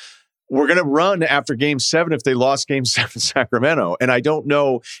 6 were going to run after Game 7 if they lost Game 7 in Sacramento. And I don't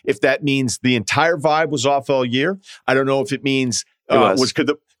know if that means the entire vibe was off all year. I don't know if it means could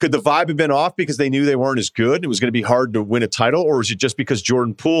the vibe have been off because they knew they weren't as good and it was going to be hard to win a title, or is it just because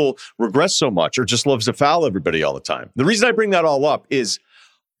Jordan Poole regressed so much or just loves to foul everybody all the time? The reason I bring that all up is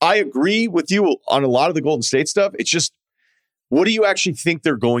I agree with you on a lot of the Golden State stuff. It's just, what do you actually think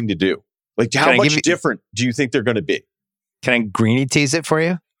they're going to do? Like, how much different do you think they're going to be? Can I greenie tease it for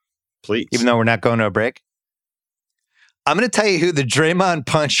you? Please. Even though we're not going to a break? I'm going to tell you who the Draymond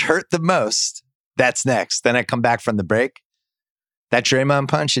punch hurt the most. That's next. Then I come back from the break. That Draymond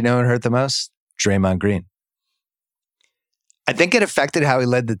punch, you know what hurt the most? Draymond Green. I think it affected how he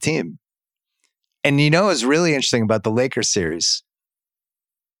led the team. And you know what's really interesting about the Lakers series?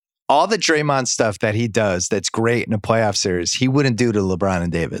 All the Draymond stuff that he does that's great in a playoff series, he wouldn't do to LeBron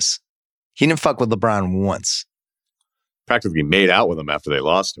and Davis. He didn't fuck with LeBron once. Practically made out with him after they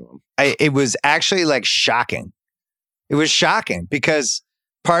lost to him. It was actually like shocking. It was shocking because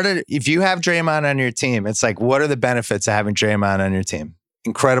if you have Draymond on your team, it's like, what are the benefits of having Draymond on your team?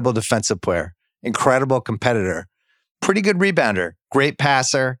 Incredible defensive player, incredible competitor, pretty good rebounder, great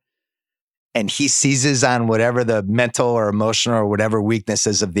passer, and he seizes on whatever the mental or emotional or whatever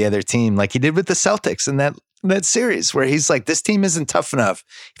weaknesses of the other team, like he did with the Celtics in that series where he's like, this team isn't tough enough.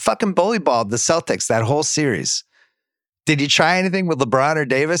 He fucking bullyballed the Celtics that whole series. Did he try anything with LeBron or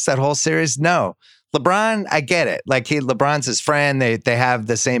Davis that whole series? No. LeBron, I get it. Like LeBron's his friend. They have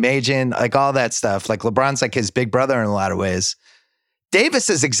the same agent, like all that stuff. Like LeBron's like his big brother in a lot of ways. Davis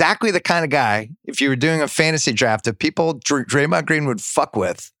is exactly the kind of guy, if you were doing a fantasy draft of people Draymond Green would fuck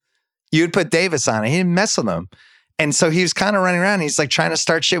with, you'd put Davis on it. He didn't mess with him. And so he was kind of running around. He's like trying to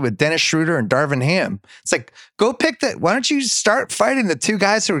start shit with Dennis Schroeder and Darvin Ham. It's like, go pick that. Why don't you start fighting the two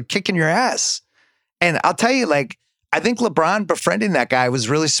guys who are kicking your ass? And I'll tell you, like, I think LeBron befriending that guy was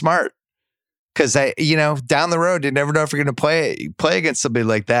really smart. Because down the road, you never know if you're going to play against somebody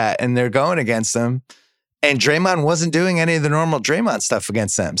like that, and they're going against them. And Draymond wasn't doing any of the normal Draymond stuff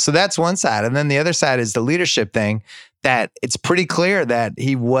against them. So that's one side, and then the other side is the leadership thing. That it's pretty clear that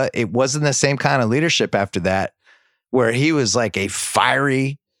it wasn't the same kind of leadership after that, where he was like a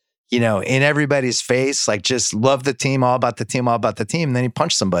fiery, in everybody's face, like just love the team, all about the team, all about the team. And then he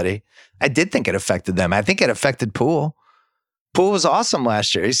punched somebody. I did think it affected them. I think it affected Poole. Poole was awesome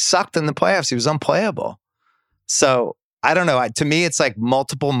last year. He sucked in the playoffs. He was unplayable. So I don't know. To me, it's like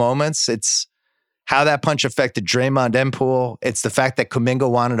multiple moments. It's how that punch affected Draymond and Poole. It's the fact that Kuminga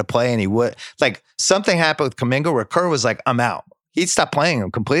wanted to play and he would. Like something happened with Kuminga where Kerr was like, I'm out. He'd stopped playing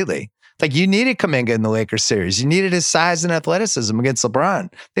him completely. Like you needed Kuminga in the Lakers series. You needed his size and athleticism against LeBron.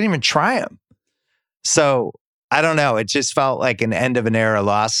 They didn't even try him. So I don't know. It just felt like an end of an era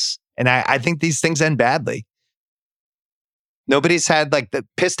loss. And I think these things end badly. Nobody's had like the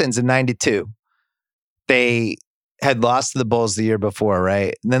Pistons in 92. They had lost to the Bulls the year before,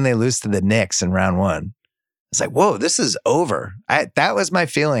 right? And then they lose to the Knicks in round one. It's like, whoa, this is over. That was my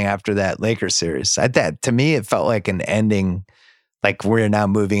feeling after that Lakers series. To me, it felt like an ending, like we're now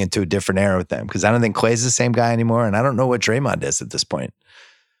moving into a different era with them because I don't think Klay's the same guy anymore, and I don't know what Draymond is at this point.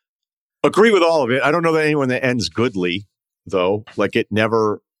 Agree with all of it. I don't know that anyone that ends goodly, though. Like it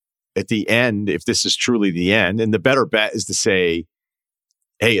never... At the end, if this is truly the end, and the better bet is to say,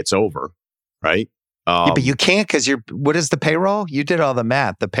 hey, it's over, right? Yeah, but you can't because what is the payroll? You did all the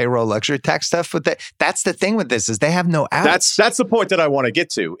math, the payroll luxury tax stuff with that. That's the thing with this is they have no outs. That's the point that I want to get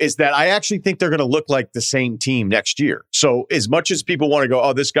to is that I actually think they're going to look like the same team next year. So as much as people want to go,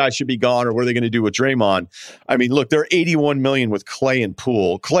 oh, this guy should be gone or what are they going to do with Draymond? I mean, look, they're $81 million with Klay and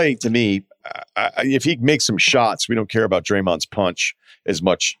Poole. Klay, to me, if he makes some shots, we don't care about Draymond's punch as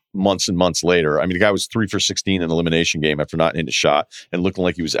much months and months later. I mean, the guy was 3 for 16 in an elimination game after not hitting a shot and looking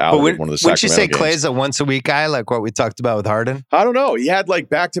like he was out of one of the Sacramento Would you say games. Klay's a once-a-week guy, like what we talked about with Harden? I don't know. He had like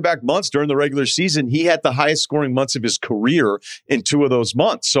back-to-back months during the regular season. He had the highest scoring months of his career in 2 of those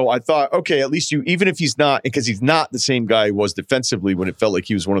months. So I thought, okay, at least even if he's not, because he's not the same guy he was defensively when it felt like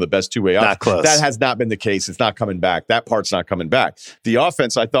he was one of the best two-way options. That has not been the case. It's not coming back. That part's not coming back. The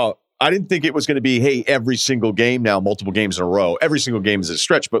offense, I didn't think it was going to be, hey, every single game now, multiple games in a row. Every single game is a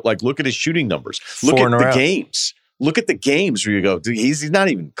stretch, but like, look at his shooting numbers. Look at the games. Look at the games where you go, dude, he's not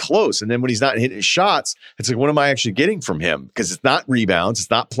even close. And then when he's not hitting his shots, it's like, what am I actually getting from him? Because it's not rebounds.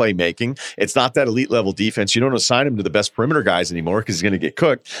 It's not playmaking. It's not that elite level defense. You don't assign him to the best perimeter guys anymore because he's going to get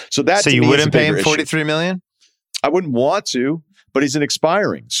cooked. So you wouldn't pay him $43 million? I wouldn't want to, but he's an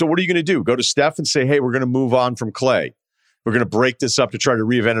expiring. So what are you going to do? Go to Steph and say, hey, we're going to move on from Klay. We're going to break this up to try to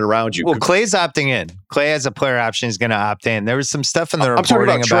reinvent it around you. Well, Clay's opting in. Clay has a player option. He's going to opt in. There was some stuff in the I'm talking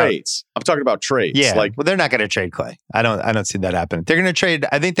reporting about trades. I'm talking about trades. Yeah, like, well, they're not going to trade Clay. I don't see that happening. They're going to trade.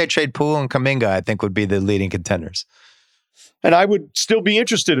 I think they trade Poole and Kuminga. I think would be the leading contenders. And I would still be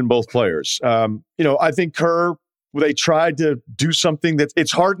interested in both players. I think Kerr, they tried to do something that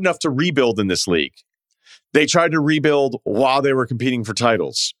it's hard enough to rebuild in this league. They tried to rebuild while they were competing for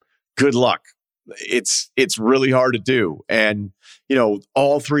titles. Good luck. It's really hard to do. And,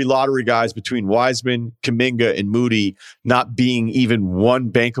 all three lottery guys between Wiseman, Kuminga, and Moody not being even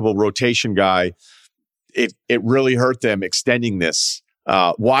one bankable rotation guy, it really hurt them extending this.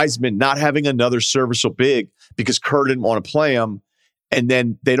 Wiseman not having another serviceable big because Kerr didn't want to play him. And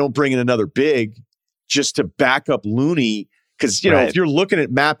then they don't bring in another big just to back up Looney. Because, Right. If you're looking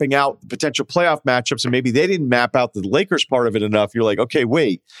at mapping out potential playoff matchups and maybe they didn't map out the Lakers part of it enough, you're like, okay,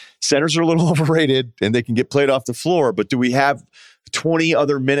 wait, centers are a little overrated and they can get played off the floor. But do we have 20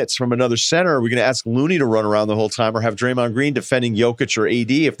 other minutes from another center? Are we going to ask Looney to run around the whole time or have Draymond Green defending Jokic or AD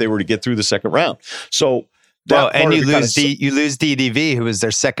if they were to get through the second round? So, and you lose DDV, who was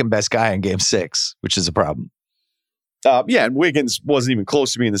their second best guy in Game 6, which is a problem. And Wiggins wasn't even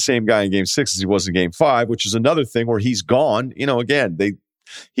close to being the same guy in Game 6 as he was in Game 5, which is another thing where he's gone.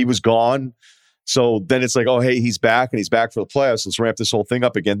 He was gone. So then it's like, oh, hey, he's back and he's back for the playoffs. Let's ramp this whole thing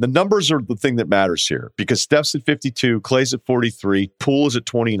up again. The numbers are the thing that matters here because Steph's at 52, Clay's at 43, Poole is at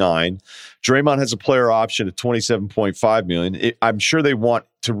 29. Draymond has a player option at $27.5 million. I'm sure they want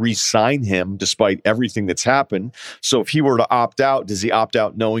to re-sign him despite everything that's happened. So if he were to opt out, does he opt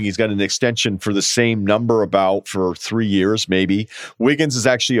out knowing he's got an extension for the same number for 3 years maybe? Wiggins is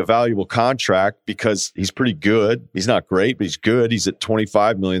actually a valuable contract because he's pretty good. He's not great, but he's good. He's at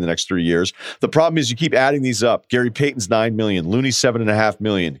 $25 million the next 3 years. The problem is you keep adding these up. Gary Payton's $9 million, Looney's $7.5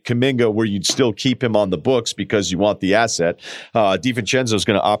 million, Kuminga, where you'd still keep him on the books because you want the asset. DiVincenzo's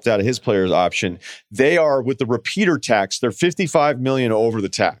going to opt out of his player's option. They are, with the repeater tax, they're $55 million over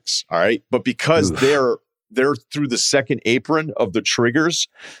the tax. All right. But because they're through the second apron of the triggers,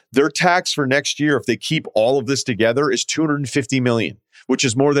 their tax for next year, if they keep all of this together, is $250 million, which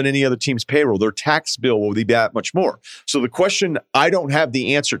is more than any other team's payroll. Their tax bill will be that much more. So the question I don't have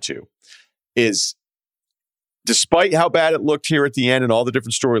the answer to is, despite how bad it looked here at the end and all the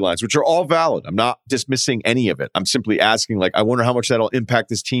different storylines, which are all valid, I'm not dismissing any of it. I'm simply asking, I wonder how much that'll impact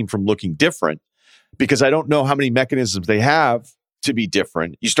this team from looking different, because I don't know how many mechanisms they have to be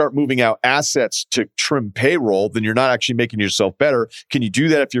different. You start moving out assets to trim payroll, then you're not actually making yourself better. Can you do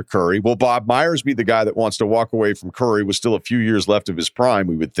that if you're Curry? Will Bob Myers be the guy that wants to walk away from Curry with still a few years left of his prime,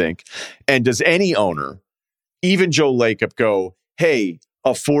 we would think? And does any owner, even Joe Lacob, go, hey,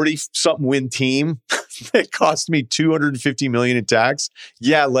 a 40-something win team that cost me $250 million in tax?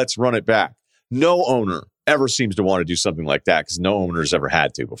 Yeah, let's run it back. No owner ever seems to want to do something like that because no owner's ever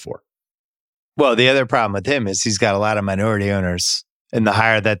had to before. Well, the other problem with him is he's got a lot of minority owners, and the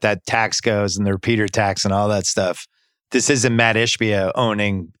higher that tax goes and the repeater tax and all that stuff, this isn't Matt Ishbia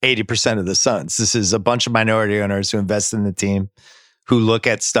owning 80% of the Suns. This is a bunch of minority owners who invest in the team, who look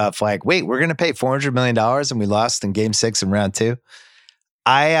at stuff like, wait, we're going to pay $400 million and we lost in Game 6 in round 2.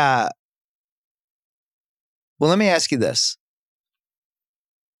 Well, let me ask you this.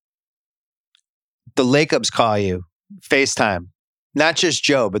 The Lakers call you, FaceTime. Not just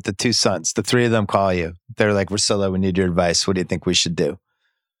Joe, but the two sons. The three of them call you. They're like, Russillo, we need your advice. What do you think we should do?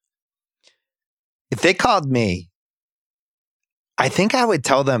 If they called me, I think I would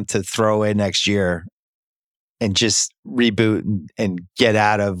tell them to throw away next year and just reboot and get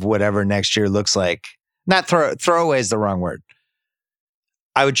out of whatever next year looks like. Not throw away is the wrong word.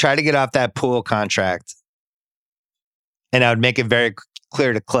 I would try to get off that Poole contract, and I would make it very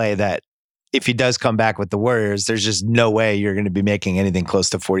clear to Clay that if he does come back with the Warriors, there's just no way you're going to be making anything close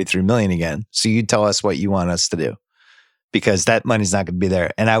to $43 million again. So you tell us what you want us to do, because that money's not going to be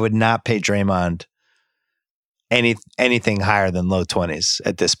there. And I would not pay Draymond anything higher than low 20s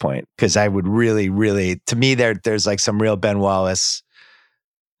at this point, because I would really, to me, there's like some real Ben Wallace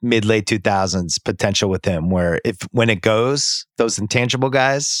mid-late 2000s potential with him, where when it goes, those intangible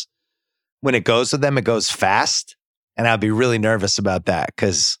guys, when it goes with them, it goes fast. And I'd be really nervous about that,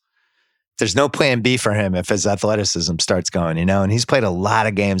 because there's no plan B for him if his athleticism starts going, and he's played a lot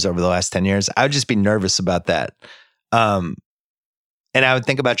of games over the last 10 years. I would just be nervous about that. And I would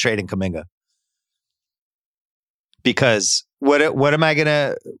think about trading Kuminga, because what am I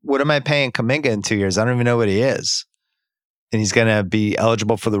paying Kuminga in 2 years? I don't even know what he is. And he's going to be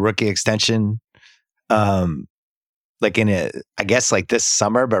eligible for the rookie extension. I guess like this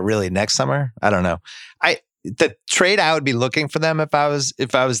summer, but really next summer. I don't know. The trade I would be looking for them if I was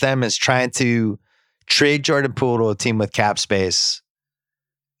them is trying to trade Jordan Poole to a team with cap space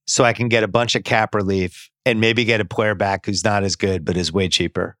so I can get a bunch of cap relief and maybe get a player back who's not as good but is way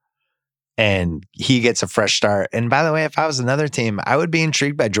cheaper. And he gets a fresh start. And by the way, if I was another team, I would be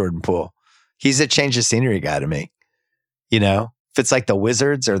intrigued by Jordan Poole. He's a change of scenery guy to me. If it's like the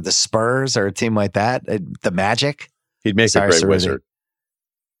Wizards or the Spurs or a team like that, the Magic. He'd make a great wizard.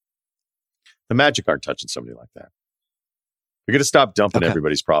 The Magic aren't touching somebody like that. You're going to stop dumping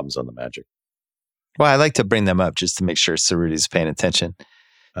everybody's problems on the Magic. Well, I like to bring them up just to make sure Cerruti's paying attention.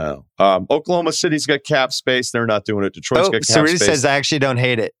 Oh, Oklahoma City's got cap space. They're not doing it. Detroit's got cap Cerruti space. says, I actually don't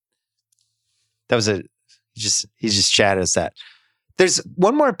hate it. That was he just chatted us that. There's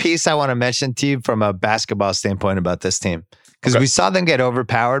one more piece I want to mention to you from a basketball standpoint about this team. Because we saw them get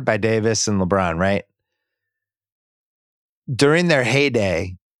overpowered by Davis and LeBron, right? During their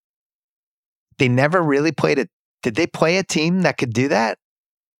heyday, they never really played it. Did they play a team that could do that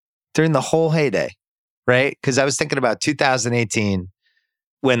during the whole heyday? Right? Because I was thinking about 2018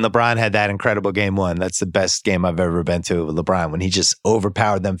 when LeBron had that incredible game one. That's the best game I've ever been to with LeBron, when he just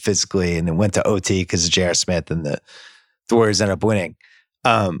overpowered them physically and then went to OT because of J.R. Smith and the Warriors ended up winning.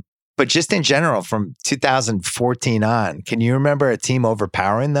 But just in general, from 2014 on, can you remember a team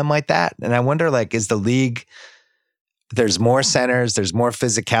overpowering them like that? And I wonder, is the league, there's more centers, there's more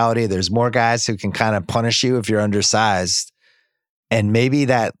physicality, there's more guys who can kind of punish you if you're undersized. And maybe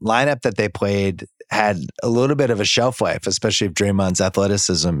that lineup that they played had a little bit of a shelf life, especially if Draymond's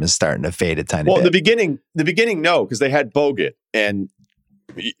athleticism is starting to fade a tiny bit. Well, the beginning, no, because they had Bogut. And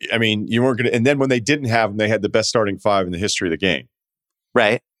I mean, you weren't going to, and then when they didn't have him, they had the best starting five in the history of the game.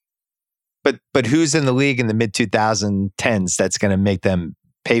 Right. But who's in the league in the mid 2010s that's going to make them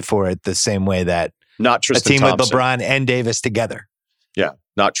pay for it the same way that not Tristan a team Thompson. with LeBron and Davis together? Yeah,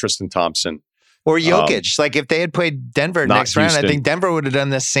 not Tristan Thompson. Or Jokic. If they had played Denver next round, I think Denver would have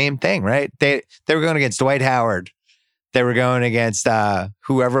done the same thing, right? They were going against Dwight Howard. They were going against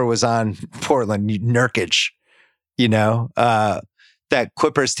whoever was on Portland, Nurkic, that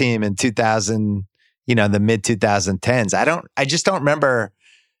Clippers team in 2000, the mid 2010s. I just don't remember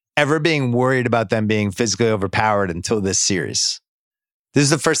ever being worried about them being physically overpowered until this series. This is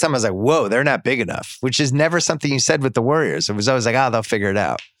the first time I was like, whoa, they're not big enough, which is never something you said with the Warriors. It was always like, they'll figure it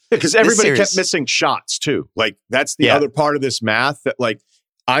out. Because everybody kept missing shots too. That's the other part of this math that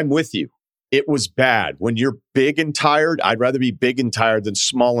I'm with you. It was bad. When you're big and tired, I'd rather be big and tired than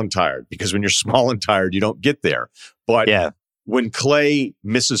small and tired, because when you're small and tired, you don't get there. But when Clay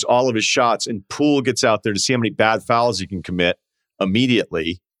misses all of his shots and Poole gets out there to see how many bad fouls he can commit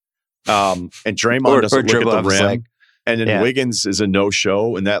immediately, and Draymond doesn't look at the rim, and then Wiggins is a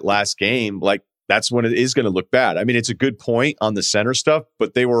no-show in that last game, that's when it is going to look bad. I mean, it's a good point on the center stuff,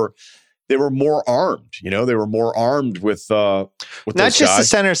 but they were more armed. They were more armed with not just guys. The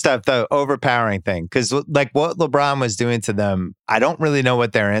center stuff, the overpowering thing. Because what LeBron was doing to them, I don't really know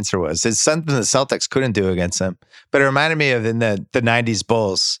what their answer was. It's something the Celtics couldn't do against them. But it reminded me of in the 90s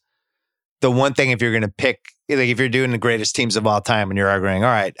Bulls. The one thing, if you're going to pick, if you're doing the greatest teams of all time and you're arguing,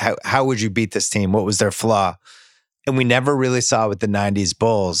 all right, how would you beat this team? What was their flaw? And we never really saw with the 90s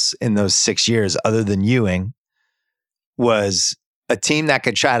Bulls in those 6 years, other than Ewing, was a team that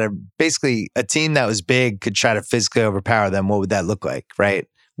could try to, basically a team that was big could try to physically overpower them. What would that look like, right?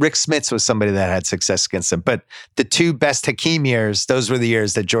 Rick Smits was somebody that had success against them. But the two best Hakeem years, those were the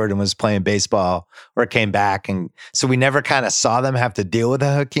years that Jordan was playing baseball or came back. And so we never kind of saw them have to deal with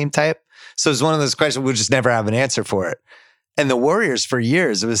a Hakeem type. So it's one of those questions, we'll just never have an answer for it. And the Warriors for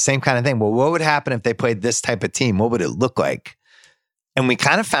years, it was the same kind of thing. Well, what would happen if they played this type of team? What would it look like? And we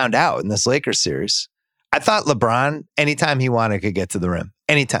kind of found out in this Lakers series. I thought LeBron, anytime he wanted, could get to the rim.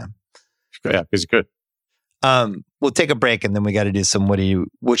 Anytime. Yeah, he's good. We'll take a break and then we got to do some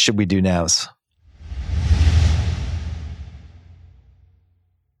what should we do now?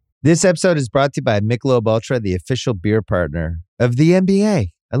 This episode is brought to you by Michelob Ultra, the official beer partner of the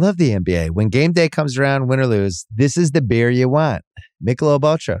NBA. I love the NBA. When game day comes around, win or lose, this is the beer you want. Michelob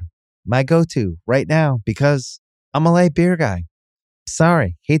Ultra, my go-to right now because I'm a light beer guy.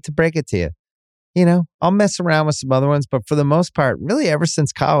 Sorry, hate to break it to you. I'll mess around with some other ones, but for the most part, really ever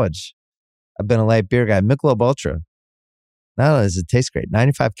since college, I've been a light beer guy. Michelob Ultra, not only does it taste great,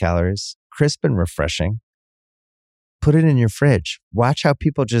 95 calories, crisp and refreshing. Put it in your fridge. Watch how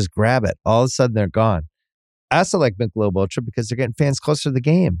people just grab it. All of a sudden, they're gone. I also like Michelob Ultra because they're getting fans closer to the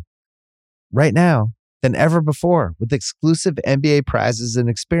game right now than ever before with exclusive NBA prizes and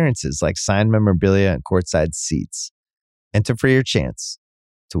experiences like signed memorabilia and courtside seats. Enter for your chance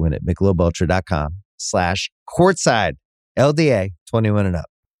to win at MichelobUltra.com/courtside. LDA 21 and up.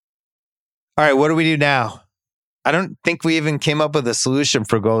 All right, what do we do now? I don't think we even came up with a solution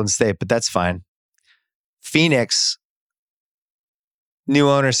for Golden State, but that's fine. Phoenix, new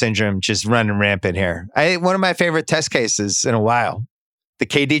owner syndrome just running rampant here. One of my favorite test cases in a while. The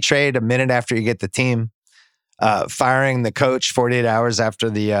KD trade a minute after you get the team. Firing the coach 48 hours after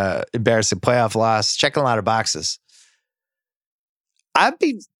the embarrassing playoff loss. Checking a lot of boxes. I'd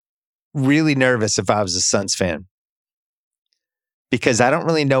be really nervous if I was a Suns fan. Because I don't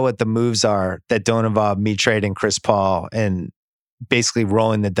really know what the moves are that don't involve me trading Chris Paul and basically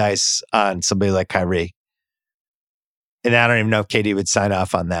rolling the dice on somebody like Kyrie. And I don't even know if KD would sign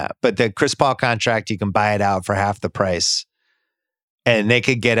off on that. But the Chris Paul contract, you can buy it out for half the price. And they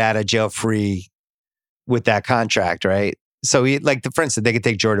could get out of jail free with that contract, right? So, for instance, they could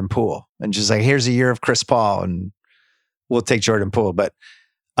take Jordan Poole and just like, here's a year of Chris Paul and we'll take Jordan Poole. But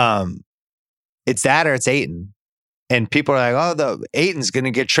it's that or it's Ayton. And people are like, oh, Ayton's going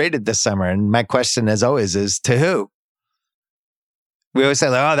to get traded this summer. And my question, as always, is to who? We always say,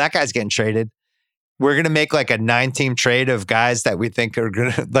 oh, that guy's getting traded. We're going to make like a 9-team trade of guys that we think are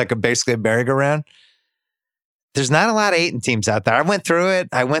going to basically a merry-go-round. There's not a lot of Ayton teams out there. I went through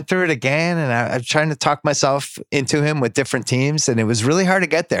it again, and I'm trying to talk myself into him with different teams, and it was really hard to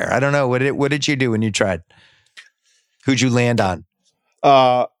get there. I don't know. What did you do when you tried? Who'd you land on?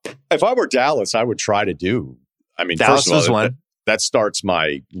 If I were Dallas, I would try to do. I mean, Dallas first of all, was one. That starts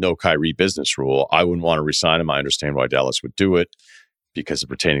my no Kyrie business rule. I wouldn't want to resign him. I understand why Dallas would do it because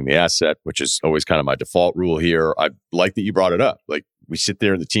of retaining the asset, which is always kind of my default rule here. I like that you brought it up. Like, we sit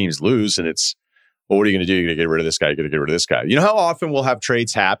there and the teams lose, and it's, well, what are you going to do? You're going to get rid of this guy. You're going to get rid of this guy. You know how often we'll have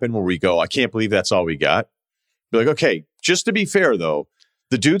trades happen where we go, I can't believe that's all we got. Be like, okay, just to be fair, though,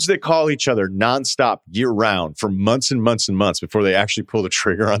 the dudes that call each other nonstop year round for months and months and months before they actually pull the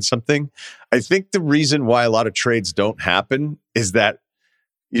trigger on something. I think the reason why a lot of trades don't happen is that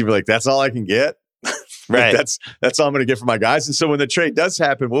you'd be like, that's all I can get. Right. That's all I'm going to get for my guys. And so when the trade does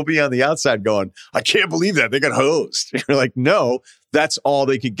happen, we'll be on the outside going, I can't believe that. They got hosed. You're like, no, that's all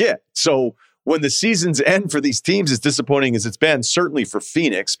they could get. So when the seasons end for these teams, as disappointing as it's been, certainly for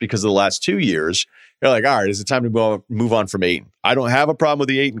Phoenix because of the last 2 years, you're like, all right, is it time to move on from Ayton? I don't have a problem with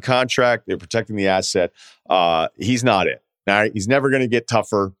the Ayton contract. They're protecting the asset. He's not it. All right? He's never going to get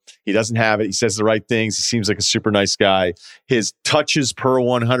tougher. He doesn't have it. He says the right things. He seems like a super nice guy. His touches per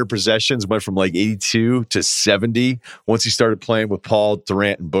 100 possessions went from like 82 to 70 once he started playing with Paul,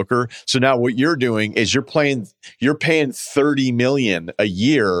 Durant, and Booker. So now what you're doing is you're paying $30 million a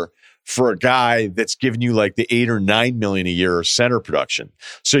year for a guy that's giving you like the $8 or $9 million a year center production.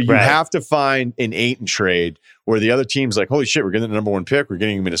 So you have to find an Ayton trade where the other team's like, holy shit, we're getting the number one pick. We're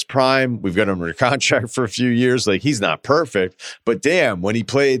getting him in his prime. We've got him under contract for a few years. Like, he's not perfect, but damn, when he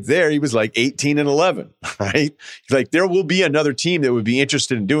played there, he was like 18 and 11, right? Like, there will be another team that would be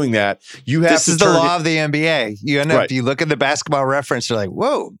interested in doing that. This is the law of the NBA. You end up, you look at the basketball reference, you're like,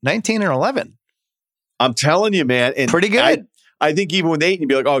 whoa, 19 and 11. I'm telling you, man. And pretty good. I think even with Ayton, you'd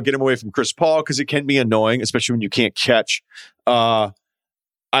be like, oh, get him away from Chris Paul because it can be annoying, especially when you can't catch.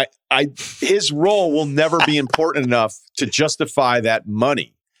 His role will never be important enough to justify that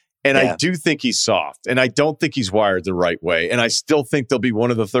money. And I do think he's soft, and I don't think he's wired the right way. And I still think they'll be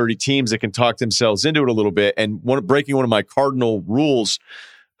one of the 30 teams that can talk themselves into it a little bit. And breaking one of my cardinal rules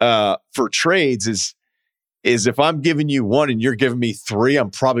for trades is if I'm giving you one and you're giving me 3,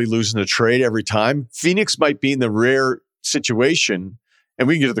 I'm probably losing the trade every time. Phoenix might be in the rare situation, and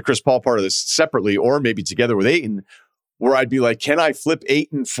we can get to the Chris Paul part of this separately or maybe together with Ayton, where I'd be like, can I flip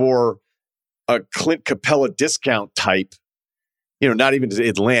Ayton for a Clint Capella discount type? You know, not even to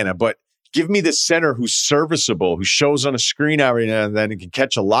Atlanta, but give me the center who's serviceable, who shows on a screen every now and then and can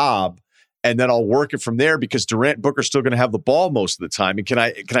catch a lob, and then I'll work it from there because Durant and Booker are still going to have the ball most of the time. And can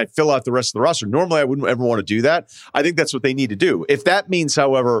I fill out the rest of the roster? Normally, I wouldn't ever want to do that. I think that's what they need to do. If that means,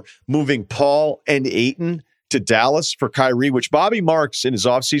 however, moving Paul and Ayton to Dallas for Kyrie, which Bobby Marks in his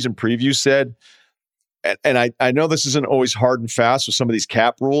offseason preview said, and I know this isn't always hard and fast with some of these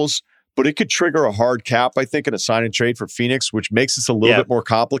cap rules, but it could trigger a hard cap, I think, in a sign and trade for Phoenix, which makes this a little bit more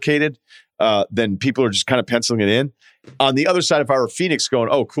complicated than people are just kind of penciling it in. On the other side, if I were Phoenix going,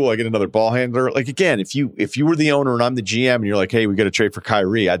 oh, cool, I get another ball handler. Like, again, if you were the owner and I'm the GM and you're like, hey, we got to trade for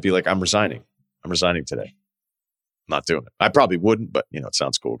Kyrie, I'd be like, I'm resigning. I'm resigning today. I'm not doing it. I probably wouldn't, but, it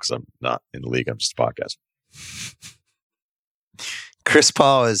sounds cool because I'm not in the league. I'm just a podcast. Chris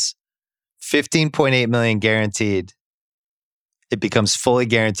Paul is $15.8 million guaranteed. It becomes fully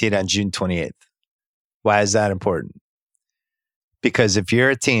guaranteed on June 28th. Why is that important? Because if you're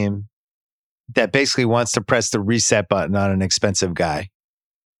a team that basically wants to press the reset button on an expensive guy,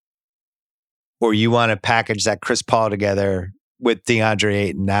 or you want to package that Chris Paul together with DeAndre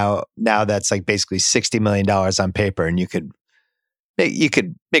Ayton, now that's like basically $60 million on paper, and you could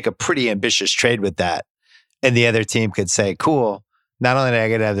make a pretty ambitious trade with that. And the other team could say, cool, not only did I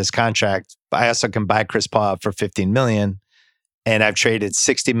get out of this contract, but I also can buy Chris Paul for $15 million. And I've traded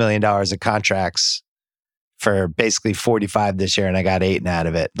 $60 million of contracts for basically 45 this year, and I got 8 out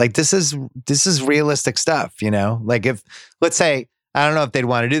of it. Like, this is realistic stuff, you know? Like, if, let's say, I don't know if they'd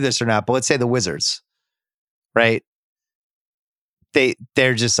want to do this or not, but let's say the Wizards, right?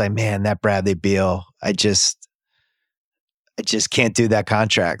 They're just like, man, that Bradley Beal, I just can't do that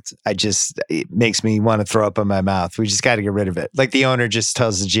contract. It makes me want to throw up in my mouth. We just got to get rid of it. Like, the owner just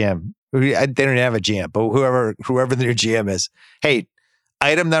tells the GM, they don't have a GM, but whoever the new GM is, hey,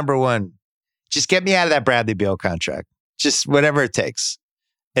 item number 1, just get me out of that Bradley Beal contract. Just whatever it takes.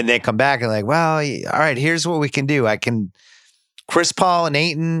 And they come back and like, well, all right, here's what we can do. I can Chris Paul and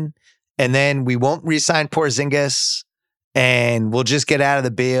Ayton, and then we won't re-sign Porzingis, and we'll just get out of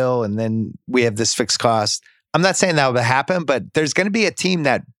the Beal, and then we have this fixed cost. I'm not saying that will happen, but there's going to be a team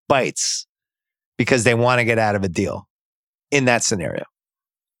that bites because they want to get out of a deal in that scenario.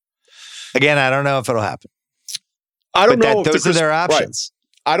 Again, I don't know if it'll happen. I don't know. Those are their options. Right.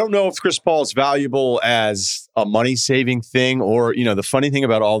 I don't know if Chris Paul is valuable as a money-saving thing, or, you know, the funny thing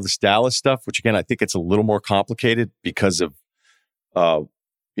about all this Dallas stuff, which again, I think it's a little more complicated because of,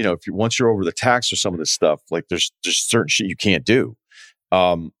 you know, once you're over the tax or some of this stuff, like there's certain shit you can't do.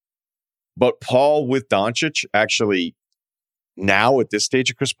 But Paul with Doncic, actually, now at this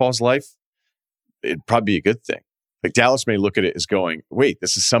stage of Chris Paul's life, it'd probably be a good thing. Like, Dallas may look at it as going, wait,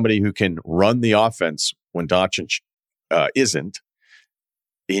 this is somebody who can run the offense when Doncic isn't.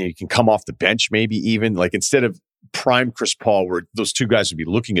 You can come off the bench, maybe even, like, instead of prime Chris Paul, where those two guys would be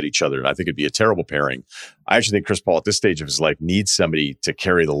looking at each other, and I think it'd be a terrible pairing. I actually think Chris Paul at this stage of his life needs somebody to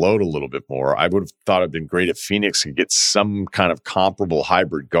carry the load a little bit more. I would have thought it'd been great if Phoenix could get some kind of comparable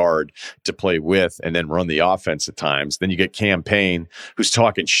hybrid guard to play with and then run the offense at times. Then you get Cam Payne, who's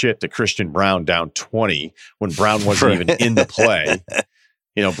talking shit to Christian Brown down 20 when Brown wasn't even in the play.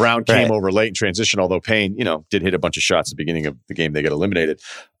 You know, Brown came over late in transition, although Payne, you know, did hit a bunch of shots at the beginning of the game. They got eliminated.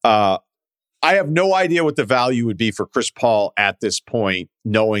 I have no idea what the value would be for Chris Paul at this point,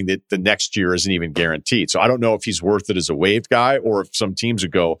 knowing that the next year isn't even guaranteed. So I don't know if he's worth it as a waived guy, or if some teams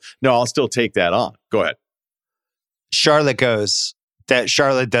would go, no, I'll still take that on. Go ahead. Charlotte goes, that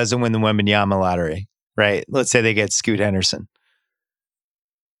Charlotte doesn't win the Wembanyama lottery, right? Let's say they get Scoot Henderson.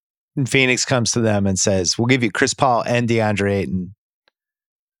 And Phoenix comes to them and says, we'll give you Chris Paul and DeAndre Ayton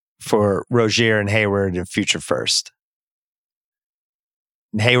for Rozier and Hayward and future first.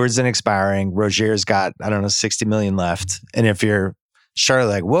 And Hayward's an expiring. Rozier's got, I don't know, 60 million left. And if you're Charlotte,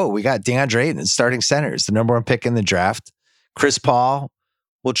 like, whoa, we got DeAndre Ayton starting centers, the number 1 pick in the draft. Chris Paul,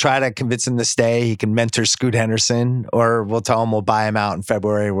 we'll try to convince him to stay. He can mentor Scoot Henderson, or we'll tell him we'll buy him out in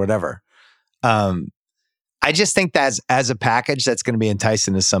February or whatever. I just think that as a package, that's going to be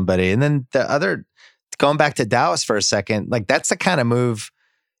enticing to somebody. And then the other, going back to Dallas for a second, like, that's the kind of move.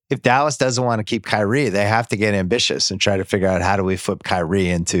 If Dallas doesn't want to keep Kyrie, they have to get ambitious and try to figure out, how do we flip Kyrie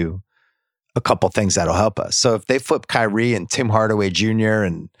into a couple things that'll help us. So if they flip Kyrie and Tim Hardaway Jr.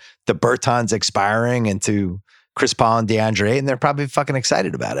 and the Bertans expiring into Chris Paul and DeAndre Ayton, they're probably fucking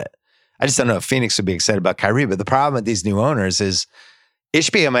excited about it. I just don't know if Phoenix would be excited about Kyrie. But the problem with these new owners is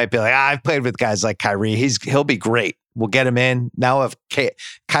Ishbia might be like, I've played with guys like Kyrie. He'll be great. We'll get him in. Now we'll have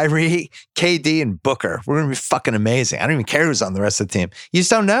Kyrie, KD, and Booker. We're going to be fucking amazing. I don't even care who's on the rest of the team. You just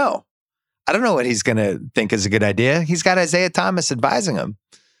don't know. I don't know what he's going to think is a good idea. He's got Isaiah Thomas advising him.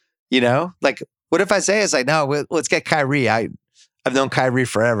 You know? Like, what if Isaiah's like, no, let's get Kyrie. I've known Kyrie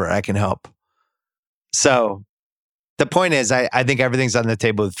forever. I can help. So the point is, I think everything's on the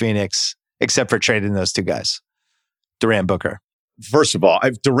table with Phoenix, except for trading those two guys, Durant, Booker. First of all,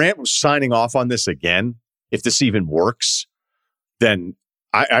 if Durant was signing off on this again, if this even works, then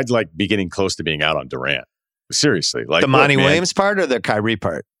I'd like be getting close to being out on Durant. Seriously. Like, the Monty Williams part or the Kyrie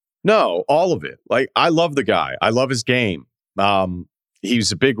part? No, all of it. Like, I love the guy. I love his game.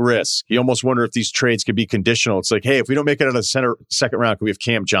 He's a big risk. You almost wonder if these trades could be conditional. It's like, hey, if we don't make it out of the second round, can we have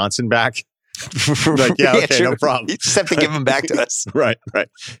Cam Johnson back? Like, yeah, okay, no problem. You just have to give him back to us. Right.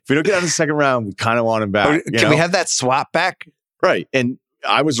 If we don't get out of the second round, we kind of want him back. Can we have that swap back? Right. And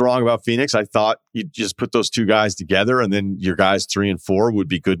I was wrong about Phoenix. I thought you'd just put those two guys together, and then your guys 3 and 4 would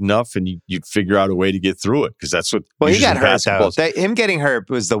be good enough, and you'd figure out a way to get through it, because that's what. Well, he got hurt though. Him getting hurt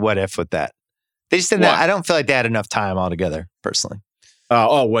was the what if with that. They just didn't. I don't feel like they had enough time altogether, personally.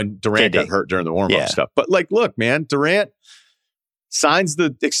 When Durant got hurt during the warm-up stuff. But like, look, man, Durant signs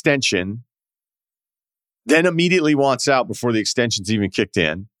the extension, then immediately wants out before the extension's even kicked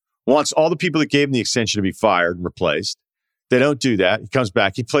in. Wants all the people that gave him the extension to be fired and replaced. They don't do that. He comes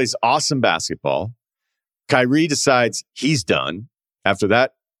back. He plays awesome basketball. Kyrie decides he's done after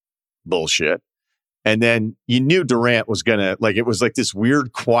that bullshit. And then you knew Durant was going to, like, it was like this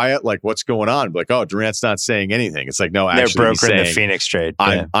weird quiet, like, what's going on? Like, oh, Durant's not saying anything. It's like, no, They're actually, he's brokering the saying, Phoenix trade.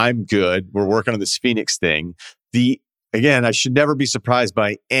 I'm good. We're working on this Phoenix thing. Again, I should never be surprised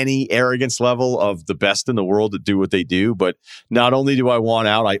by any arrogance level of the best in the world to do what they do. But not only do I want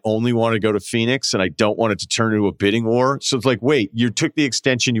out, I only want to go to Phoenix, and I don't want it to turn into a bidding war. So it's like, wait, you took the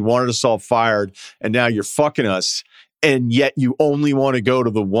extension, you wanted us all fired, and now you're fucking us. And yet you only want to go to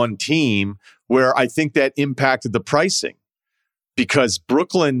the one team, where I think that impacted the pricing, because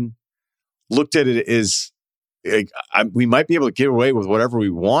Brooklyn looked at it as, we might be able to get away with whatever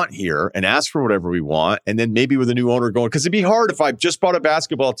we want here and ask for whatever we want. And then maybe with a new owner going, because it'd be hard if I just bought a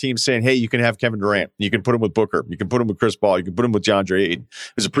basketball team saying, hey, you can have Kevin Durant. You can put him with Booker. You can put him with Chris Paul. You can put him with DeAndre Ayton.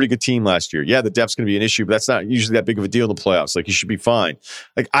 It was a pretty good team last year. Yeah, the depth's going to be an issue, but that's not usually that big of a deal in the playoffs. Like, you should be fine.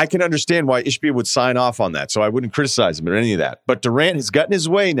 Like, I can understand why Ishbia would sign off on that. So I wouldn't criticize him or any of that. But Durant has gotten his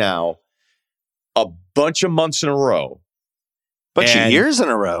way now a bunch of months in a row. Bunch of years in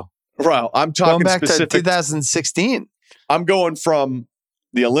a row. Well, I'm talking going back specific, to 2016. I'm going from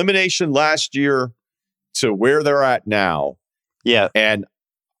the elimination last year to where they're at now. Yeah. And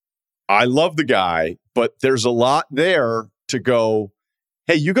I love the guy, but there's a lot there to go,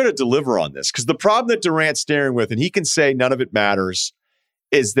 hey, you got to deliver on this. Because the problem that Durant's staring with, and he can say none of it matters,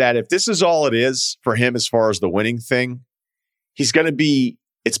 is that if this is all it is for him as far as the winning thing, he's going to be,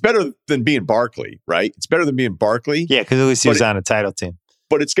 it's better than being Barkley, right? It's better than being Barkley. Yeah, because at least he was on a title team.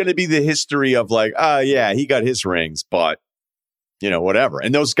 But it's going to be the history of like, yeah, he got his rings, but, whatever.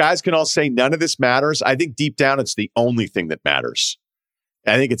 And those guys can all say none of this matters. I think deep down, it's the only thing that matters.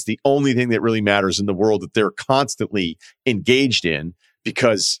 I think it's the only thing that really matters in the world that they're constantly engaged in,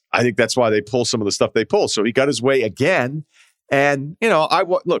 because I think that's why they pull some of the stuff they pull. So he got his way again. And,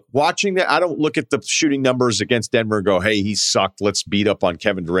 look, watching that, I don't look at the shooting numbers against Denver and go, hey, he sucked. Let's beat up on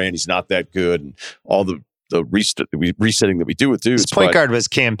Kevin Durant. He's not that good. And all the resetting that we do with dudes. His point guard was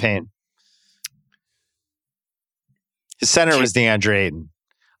campaign. His center was DeAndre Ayton.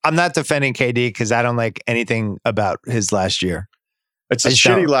 I'm not defending KD because I don't like anything about his last year. It's a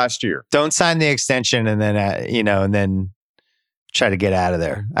shitty last year. Don't sign the extension and then, and then try to get out of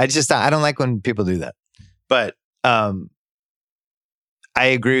there. I don't like when people do that. But I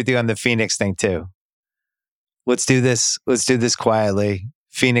agree with you on the Phoenix thing too. Let's do this. Let's do this quietly.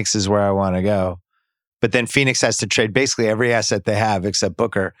 Phoenix is where I want to go. But then Phoenix has to trade basically every asset they have except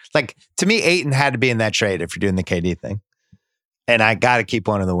Booker. Like, to me, Ayton had to be in that trade if you're doing the KD thing. And I got to keep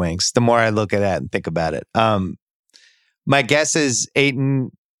one of the wings. The more I look at that and think about it. My guess is Ayton,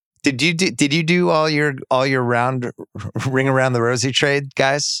 did you do all your round ring around the rosy trade,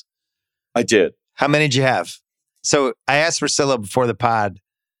 guys? I did. How many did you have? So I asked Russillo before the pod,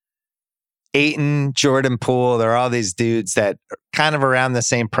 Ayton, Jordan Poole, there are all these dudes that are kind of around the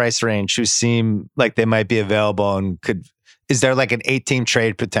same price range who seem like they might be available and is there like an 8-team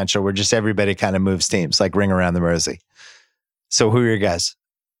trade potential where just everybody kind of moves teams, like ring around the rosy? So who are your guys?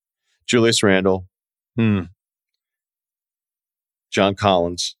 Julius Randle. John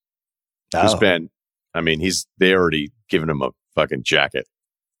Collins. Who's been, they already given him a fucking jacket.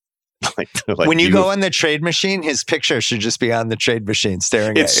 like when you go on the trade machine, his picture should just be on the trade machine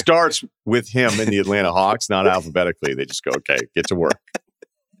staring at you. It starts with him in the Atlanta Hawks, not alphabetically. They just go, okay, get to work.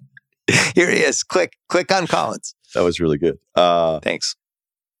 Here he is. Click on Collins. That was really good. Thanks.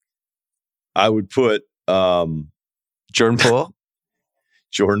 I would put Jordan Poole.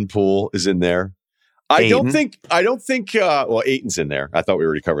 Jordan Poole is in there. I don't think well, Ayton's in there. I thought we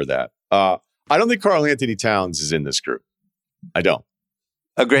already covered that. I don't think Karl Anthony Towns is in this group. I don't.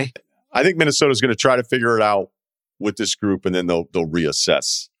 Agree. I think Minnesota's going to try to figure it out with this group, and then they'll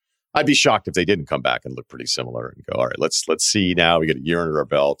reassess. I'd be shocked if they didn't come back and look pretty similar and go, all right, let's see now. We get a year under our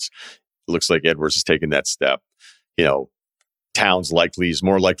belts. It looks like Edwards is taking that step. Towns is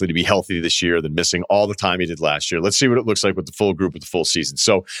more likely to be healthy this year than missing all the time he did last year. Let's see what it looks like with the full group with the full season.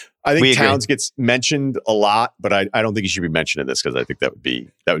 So I think Towns gets mentioned a lot, but I don't think he should be mentioned in this, because I think that would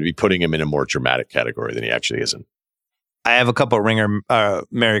be putting him in a more dramatic category than he actually is in. I have a couple of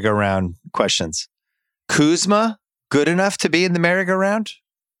merry-go-round questions. Kuzma, good enough to be in the merry-go-round?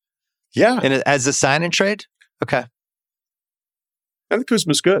 Yeah. As a sign and trade? Okay. I think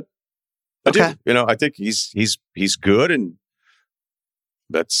Kuzma's good. I think he's good, and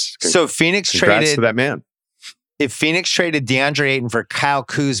that's so Phoenix congrats traded to that man. If Phoenix traded DeAndre Ayton for Kyle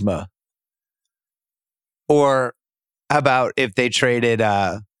Kuzma, or how about if they traded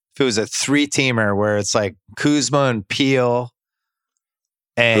if it was a 3-teamer where it's like Kuzma and Peel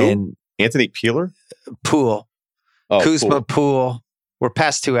and Who? Anthony Peeler? Poole. Oh, Kuzma, Poole. We're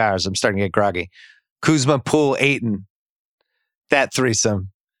past 2 hours. I'm starting to get groggy. Kuzma, Poole, Ayton. That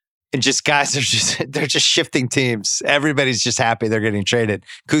threesome. And just guys they're just shifting teams. Everybody's just happy they're getting traded.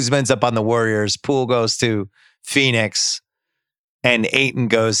 Kuzma ends up on the Warriors. Poole goes to Phoenix, and Ayton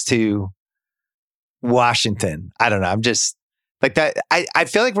goes to Washington. I don't know. I'm just like that. I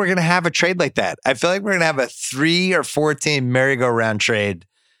feel like we're going to have a trade like that. I feel like we're going to have a 3 or 4 team merry-go-round trade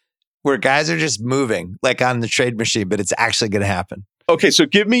where guys are just moving like on the trade machine, but it's actually going to happen. Okay, so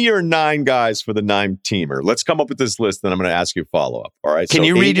give me your 9 guys for the 9-teamer. Let's come up with this list, then I'm going to ask you a follow-up. All right. Can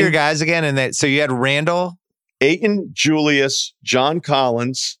you read your guys again? And so you had Randall, Ayton, Julius, John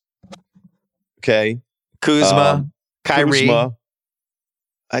Collins, okay, Kuzma, Kyrie. Kuzma.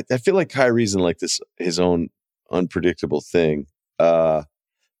 I feel like Kyrie's in like this his own unpredictable thing.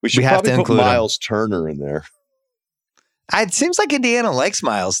 We should probably put Miles Turner in there. It seems like Indiana likes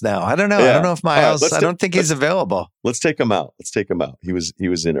Miles now. I don't know. Yeah. I don't know if Miles. Right, I don't think he's available. Let's take him out. He was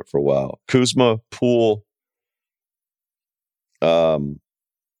in it for a while. Kuzma, Poole.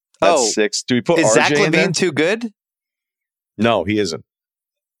 That's 6. Do we put is RJ Zach in there? LaVine too good? No, he isn't.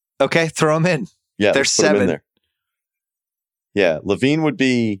 Okay, throw him in. Yeah, there's 7 in there. Yeah, LaVine would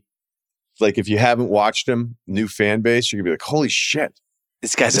be like if you haven't watched him, new fan base, you're gonna be like, holy shit,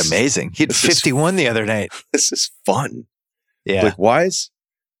 this guy's amazing. He had 51 the other night. This is fun. Yeah. Like, why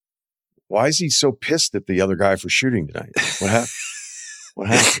is he so pissed at the other guy for shooting tonight? What happened? What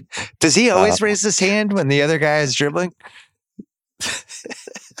happened? Does he always raise his hand when the other guy is dribbling? Do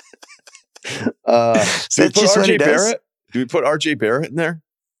we put RJ Barrett in there?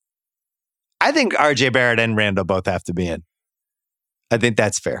 I think RJ Barrett and Randall both have to be in. I think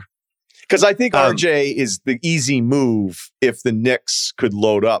that's fair. Because I think RJ is the easy move if the Knicks could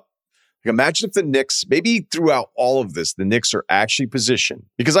load up. Like, imagine if the Knicks, maybe throughout all of this, the Knicks are actually positioned.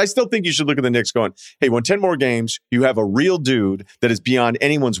 Because I still think you should look at the Knicks going, hey, won 10 more games. You have a real dude that is beyond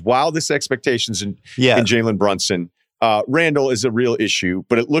anyone's wildest expectations in Jalen Brunson. Randall is a real issue,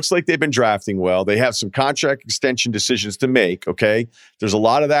 but it looks like they've been drafting well. They have some contract extension decisions to make, okay? There's a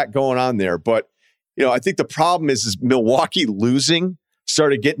lot of that going on there. But, I think the problem is Milwaukee losing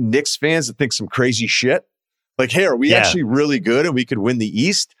started getting Knicks fans to think some crazy shit. Like, hey, are we actually really good and we could win the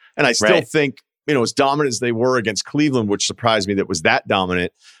East? And I still think, as dominant as they were against Cleveland, which surprised me that was that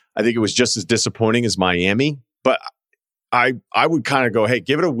dominant, I think it was just as disappointing as Miami. But I would kind of go, hey,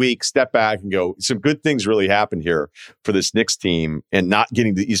 give it a week, step back and go, some good things really happened here for this Knicks team, and not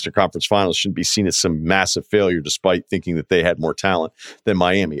getting to the Eastern Conference Finals shouldn't be seen as some massive failure despite thinking that they had more talent than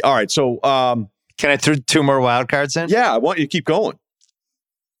Miami. All right, so can I throw 2 more wild cards in? Yeah, I want you to keep going.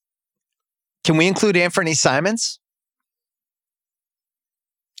 Can we include Anthony Simons?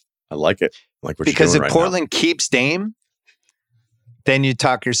 I like it. I like what because you're doing if Portland keeps Dame, then you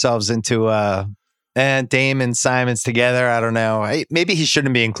talk yourselves into Dame and Simons together. I don't know. Maybe he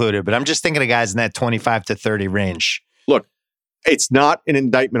shouldn't be included, but I'm just thinking of guys in that 25 to 30 range. Look, it's not an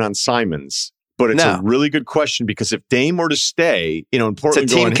indictment on Simons, but it's a really good question because if Dame were to stay, in Portland,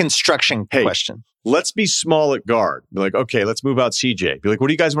 it's a team construction question. Let's be small at guard. Be like, okay, let's move out CJ. Be like, what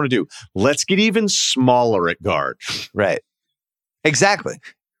do you guys want to do? Let's get even smaller at guard. Right. Exactly.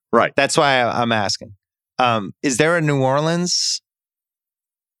 Right. That's why I'm asking. Is there a New Orleans?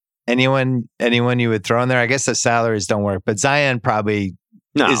 Anyone you would throw in there? I guess the salaries don't work, but Zion probably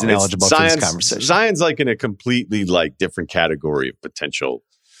isn't eligible for this conversation. Zion's like in a completely different category of potential.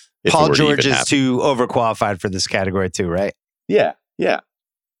 Paul George is too overqualified for this category too, right? Yeah. Yeah.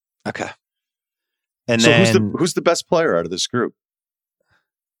 Okay. And so then who's the best player out of this group?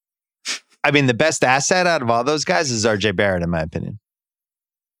 I mean, the best asset out of all those guys is RJ Barrett, in my opinion.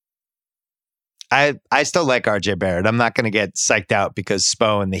 I still like RJ Barrett. I'm not going to get psyched out because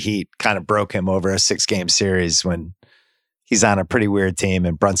Spo and the Heat kind of broke him over a 6-game series when he's on a pretty weird team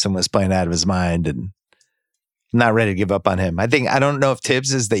and Brunson was playing out of his mind, and I'm not ready to give up on him. I don't know if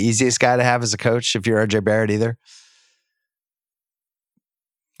Tibbs is the easiest guy to have as a coach if you're RJ Barrett either.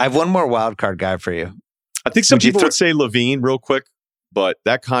 I have one more wild card guy for you. I think some people would say LaVine real quick, but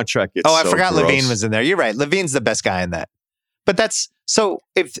that contract gets I forgot gross. LaVine was in there. You're right. LaVine's the best guy in that. But that's so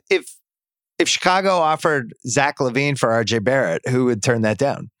if Chicago offered Zach LaVine for RJ Barrett, who would turn that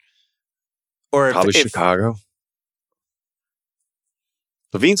down? Or probably Chicago.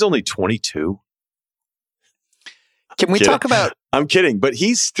 LaVine's only 22. Can we talk about? I'm kidding, but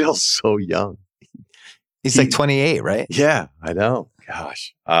he's still so young. He's like 28, right? Yeah, I know.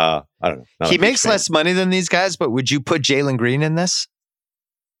 Gosh, I don't know. He makes less money than these guys, but would you put Jalen Green in this?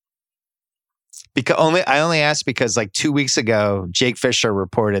 Because I only asked because 2 weeks ago, Jake Fisher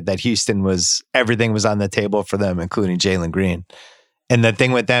reported that everything was on the table for them, including Jalen Green. And the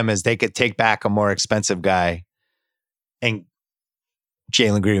thing with them is they could take back a more expensive guy and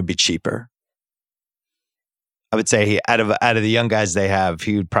Jalen Green would be cheaper. I would say out of the young guys they have,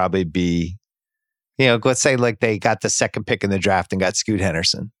 he would probably be, let's say like they got the second pick in the draft and got Scoot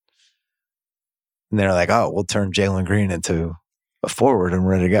Henderson. And they're like, oh, we'll turn Jalen Green into a forward and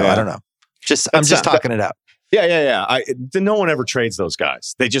ready to go. Yeah. I don't know. I'm just talking it out. Yeah. No one ever trades those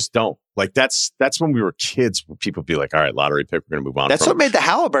guys. They just don't. Like that's when we were kids. People be like, all right, lottery pick, we're going to move on. That's what made the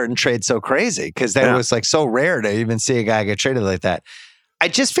Halliburton trade so crazy, because that was like so rare to even see a guy get traded like that.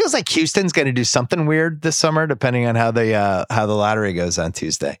 It just feels like Houston's going to do something weird this summer, depending on how the lottery goes on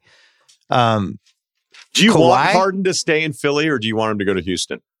Tuesday. Do you want Harden to stay in Philly, or do you want him to go to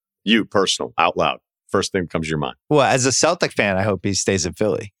Houston? You, personal, out loud. First thing comes to your mind. Well, as a Celtic fan, I hope he stays in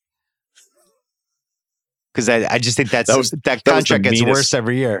Philly. Because I just think that contract gets worse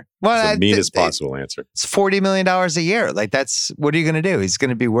every year. Well, the meanest possible answer. It's $40 million a year. Like, what are you going to do? He's going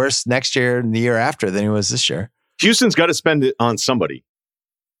to be worse next year and the year after than he was this year. Houston's got to spend it on somebody.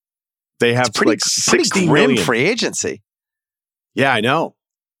 They have pretty 60 grim million. Free agency. Yeah, I know.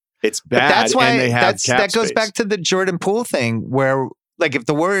 It's bad. But that's why, and they have that goes back to the Jordan Poole thing, where like if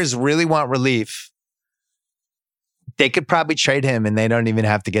the Warriors really want relief, they could probably trade him and they don't even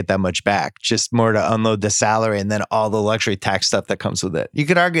have to get that much back. Just more to unload the salary and then all the luxury tax stuff that comes with it. You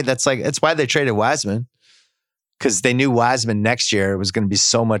could argue it's why they traded Wiseman, because they knew Wiseman next year was going to be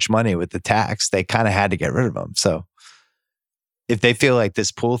so much money with the tax. They kind of had to get rid of him. So if they feel like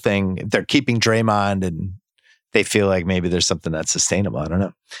this Poole thing, if they're keeping Draymond and they feel like maybe there's something that's sustainable, I don't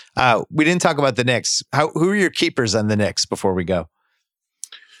know. We didn't talk about the Knicks. Who are your keepers on the Knicks before we go?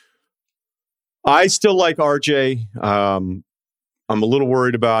 I still like RJ. I'm a little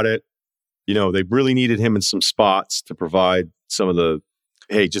worried about it. They really needed him in some spots to provide some of the,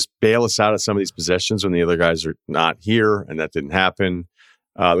 hey, just bail us out of some of these possessions when the other guys are not here, and that didn't happen.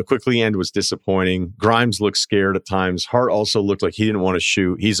 The quickly end was disappointing. Grimes looked scared at times. Hart also looked like he didn't want to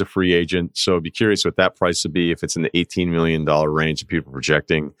shoot. He's a free agent, so I'd be curious what that price would be if it's in the $18 million range that people are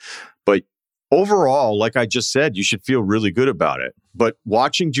projecting. But overall, like I just said, you should feel really good about it. But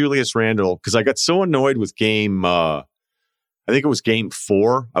watching Julius Randle, because I got so annoyed with I think it was game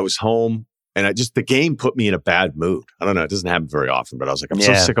 4. I was home, and the game put me in a bad mood. I don't know. It doesn't happen very often, but I was like, I'm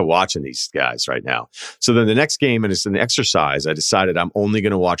so sick of watching these guys right now. So then the next game, and it's an exercise, I decided I'm only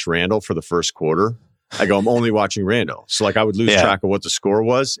going to watch Randle for the first quarter. I'm only watching Randle. So I would lose track of what the score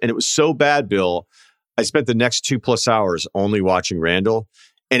was. And it was so bad, Bill. I spent the next 2+ hours only watching Randle.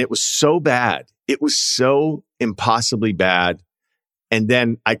 And it was so bad. It was so impossibly bad. And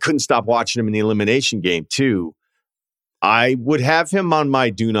then I couldn't stop watching him in the elimination game too. I would have him on my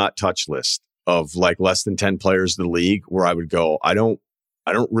do not touch list of like less than 10 players in the league, where I would go, I don't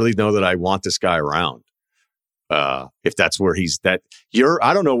really know that I want this guy around. If that's where he's that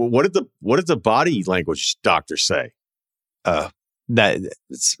I don't know. What did the body language doctor say? That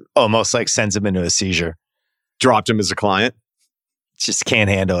it's almost like sends him into a seizure. Dropped him as a client. Just can't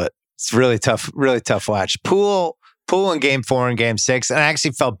handle it. It's really tough watch. Poole in game 4 and game 6. And I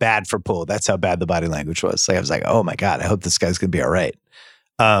actually felt bad for Poole. That's how bad the body language was. Like I was like, oh my God, I hope this guy's going to be all right.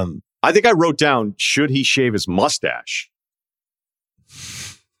 I think I wrote down, should he shave his mustache?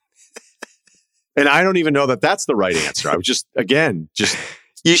 And I don't even know that that's the right answer. I was just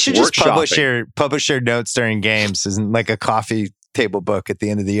you should just publish your notes during games as in like a coffee table book at the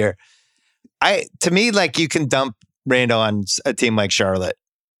end of the year. To me, like you can dump Randle on a team like Charlotte.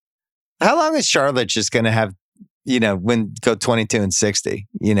 How long is Charlotte just going to have, go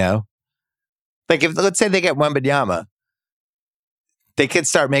 22-60, Like if, let's say they get Wembanyama, they could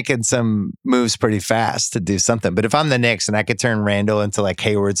start making some moves pretty fast to do something. But if I'm the Knicks and I could turn Randle into like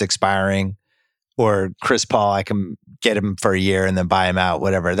Hayward's expiring or Chris Paul, I can get him for a year and then buy him out,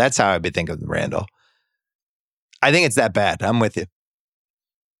 whatever. That's how I'd be thinking of Randle. I think it's that bad. I'm with you.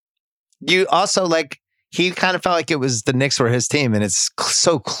 You also he kind of felt like it was the Knicks were his team, and it's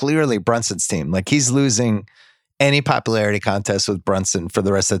so clearly Brunson's team. Like he's losing any popularity contest with Brunson for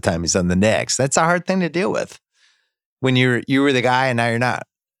the rest of the time he's on the Knicks. That's a hard thing to deal with when you were the guy and now you're not.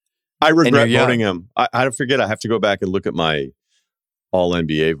 I regret voting him. I forget. I have to go back and look at my all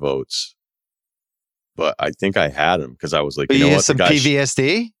NBA votes, but I think I had him because I was like, you know what, some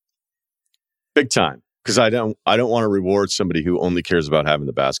PVSD, big time. Because I don't want to reward somebody who only cares about having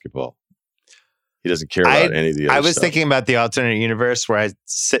the basketball. He doesn't care about any of the other I was stuff. thinking about the alternate universe where I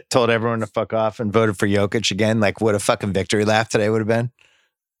told everyone to fuck off and voted for Jokic again. Like, what a fucking victory lap today would have been.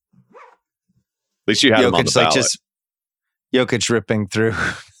 At least you had him on the ballot. Just Jokic ripping through.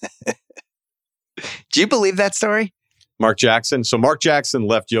 Do you believe that story? Mark Jackson. So Mark Jackson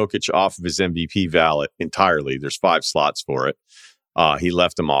left Jokic off of his MVP ballot entirely. There's 5 slots for it. He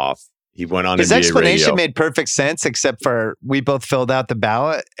left him off. He went on his NBA explanation radio. Made perfect sense, except for we both filled out the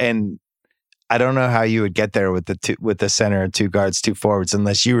ballot and I don't know how you would get there with the center and 2 guards, 2 forwards,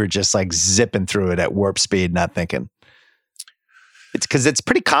 unless you were just like zipping through it at warp speed, not thinking. It's because it's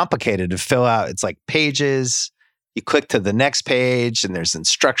pretty complicated to fill out. It's like pages. You click to the next page, and there's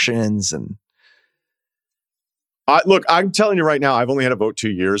instructions. And look, I'm telling you right now, I've only had a vote 2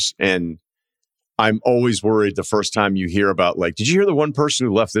 years, and I'm always worried the first time you hear about, like, did you hear the one person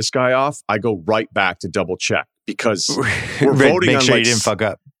who left this guy off? I go right back to double check because we're voting make on sure like, you didn't fuck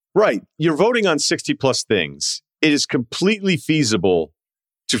up. Right. You're voting on 60 plus things. It is completely feasible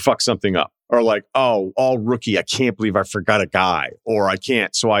to fuck something up, or like, oh, all rookie. I can't believe I forgot a guy, or I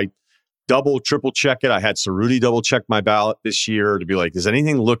can't. So I triple check it. I had Cerruti double check my ballot this year to be like, does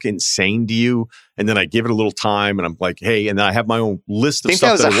anything look insane to you? And then I give it a little time, and I'm like, hey, and then I have my own list of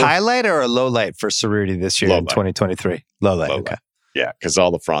stuff. Think that was a highlight or a low light for Cerruti this year in 2023? Low light. Okay. Yeah, because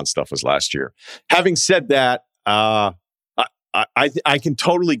all the Franz stuff was last year. Having said that, I can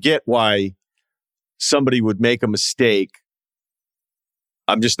totally get why somebody would make a mistake.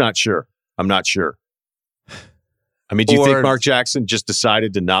 I'm just not sure. I'm not sure. I mean, do you think Mark Jackson just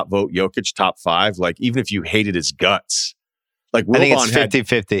decided to not vote Jokic top 5? Like, even if you hated his guts, like I think it's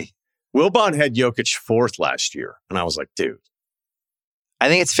 50-50. Wilbon had Jokic 4th last year, and I was like, dude. I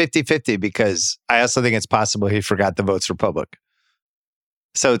think it's 50-50 because I also think it's possible he forgot the votes for public.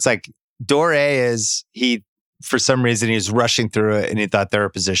 So it's like door A is for some reason he was rushing through it and he thought there were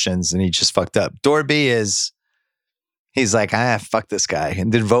positions and he just fucked up. Door B is he's like, fuck this guy,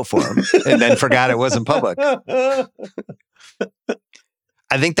 and didn't vote for him and then forgot it wasn't public. I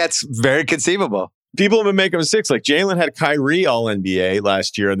think that's very conceivable. People have been making mistakes. Like Jalen had Kyrie all NBA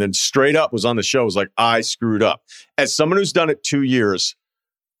last year and then straight up was on the show, was like, I screwed up. As someone who's done it 2 years,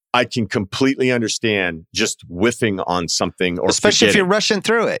 I can completely understand just whiffing on something, or especially if you're rushing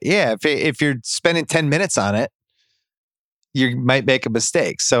through it. Yeah, if you're spending 10 minutes on it, you might make a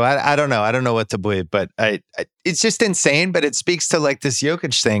mistake. So I don't know. I don't know what to believe, but it's just insane. But it speaks to like this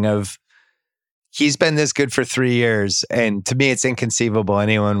Jokic thing of he's been this good for 3 years, and to me, it's inconceivable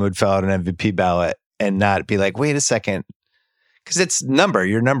anyone would fill out an MVP ballot and not be like, wait a second, because it's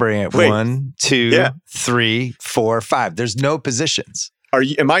you're numbering it 1, 2, 3, 4, 5. There's no positions.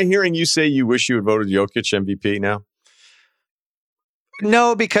 Am I hearing you say you wish you had voted Jokic MVP now?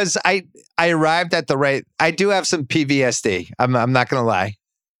 No, because I arrived at the right. I do have some PVSD. I'm not going to lie.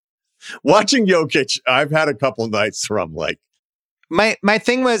 Watching Jokic, I've had a couple nights where I'm like, my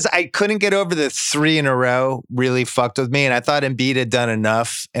thing was I couldn't get over the 3 in a row. Really fucked with me, and I thought Embiid had done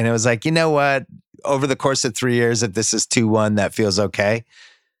enough. And it was like, you know what? Over the course of 3 years, if this is 2-1, that feels okay.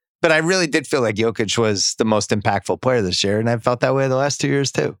 But I really did feel like Jokic was the most impactful player this year, and I felt that way the last 2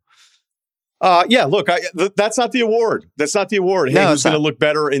 years too. Yeah, look, that's not the award. That's not the award. Hey, who's going to look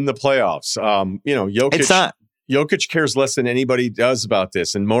better in the playoffs? Jokic. It's not. Jokic cares less than anybody does about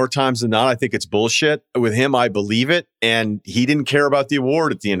this, and more times than not, I think it's bullshit. With him, I believe it, and he didn't care about the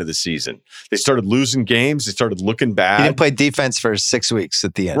award at the end of the season. They started losing games. They started looking bad. He didn't play defense for 6 weeks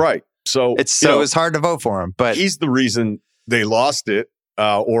at the end. Right. So it was hard to vote for him, but he's the reason they lost it.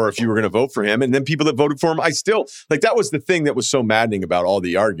 Or if you were going to vote for him, and then people that voted for him, I still like that was the thing that was so maddening about all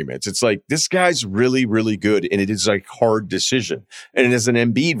the arguments. It's like, this guy's really, really good, and it is a hard decision. And as an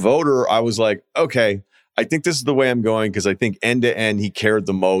Embiid voter, I was like, okay, I think this is the way I'm going, because I think end to end he cared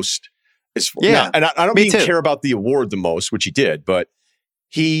the most. And I don't mean care about the award the most, which he did, but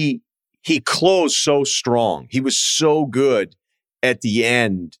he closed so strong. He was so good at the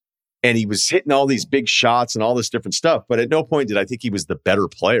end. And he was hitting all these big shots and all this different stuff. But at no point did I think he was the better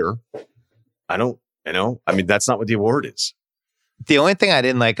player. I mean, that's not what the award is. The only thing I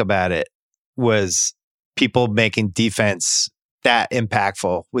didn't like about it was people making defense that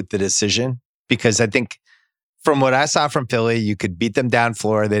impactful with the decision. Because I think from what I saw from Philly, you could beat them down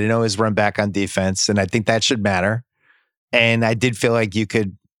floor. They didn't always run back on defense. And I think that should matter. And I did feel like you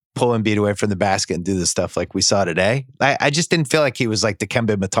could pull Embiid away from the basket and do the stuff like we saw today. I just didn't feel like he was like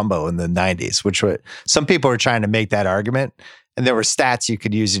Dikembe Mutombo in the 90s, which some people were trying to make that argument. And there were stats you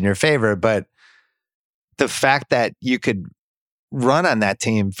could use in your favor. But the fact that you could run on that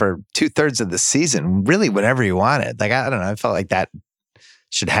team for 2/3 of the season, really whenever you wanted, like, I don't know, I felt like that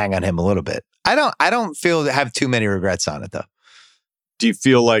should hang on him a little bit. I don't have too many regrets on it, though. Do you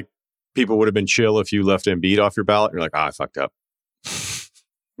feel like people would have been chill if you left Embiid off your ballot? You're like, I fucked up.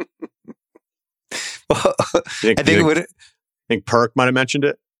 Well, I think it would. Think Perk might have mentioned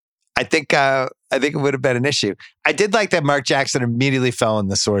it. I think it would have been an issue. I did like that Mark Jackson immediately fell on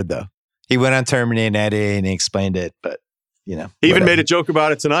the sword, though. He went on Terminating Eddie and he explained it, but he even made a joke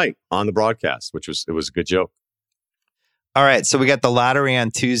about it tonight on the broadcast, it was a good joke. All right, so we got the lottery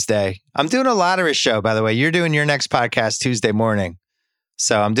on Tuesday. I'm doing a lottery show, by the way. You're doing your next podcast Tuesday morning.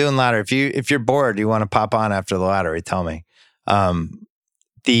 So I'm doing lottery. If you're bored, you want to pop on after the lottery, tell me.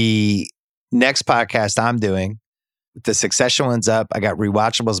 The next podcast I'm doing, the Succession one's up. I got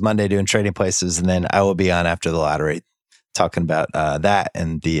Rewatchables Monday doing Trading Places, and then I will be on after the lottery talking about that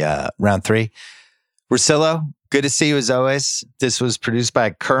and the round 3. Russillo, good to see you as always. This was produced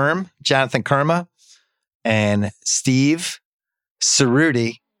by Jonathan Kerma, and Steve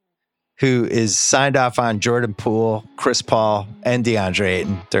Cerruti, who is signed off on Jordan Poole, Chris Paul, and DeAndre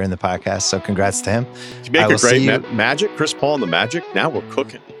Ayton during the podcast. So congrats to him. You make a great Magic, Chris Paul and the Magic. Now we're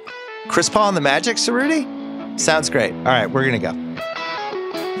cooking. Chris Paul and the Magic, Cerruti? Sounds great. All right, we're going to go.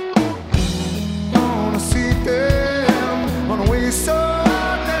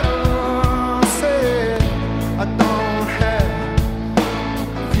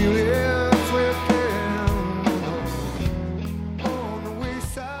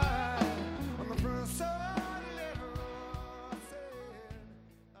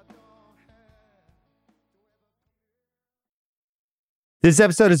 This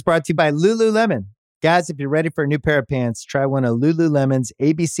episode is brought to you by Lululemon. Guys, if you're ready for a new pair of pants, try one of Lululemon's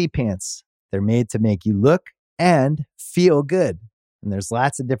ABC pants. They're made to make you look and feel good. And there's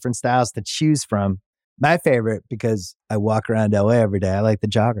lots of different styles to choose from. My favorite, because I walk around LA every day, I like the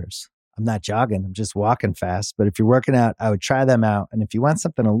joggers. I'm not jogging, I'm just walking fast. But if you're working out, I would try them out. And if you want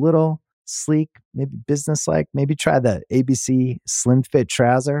something a little sleek, maybe business-like, maybe try the ABC Slim Fit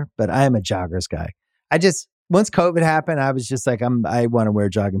trouser. But I am a joggers guy. Once COVID happened, I was just like, I want to wear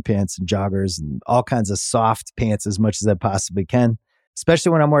jogging pants and joggers and all kinds of soft pants as much as I possibly can,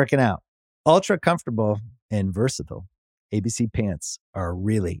 especially when I'm working out. Ultra comfortable and versatile. ABC pants are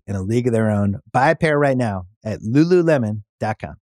really in a league of their own. Buy a pair right now at lululemon.com.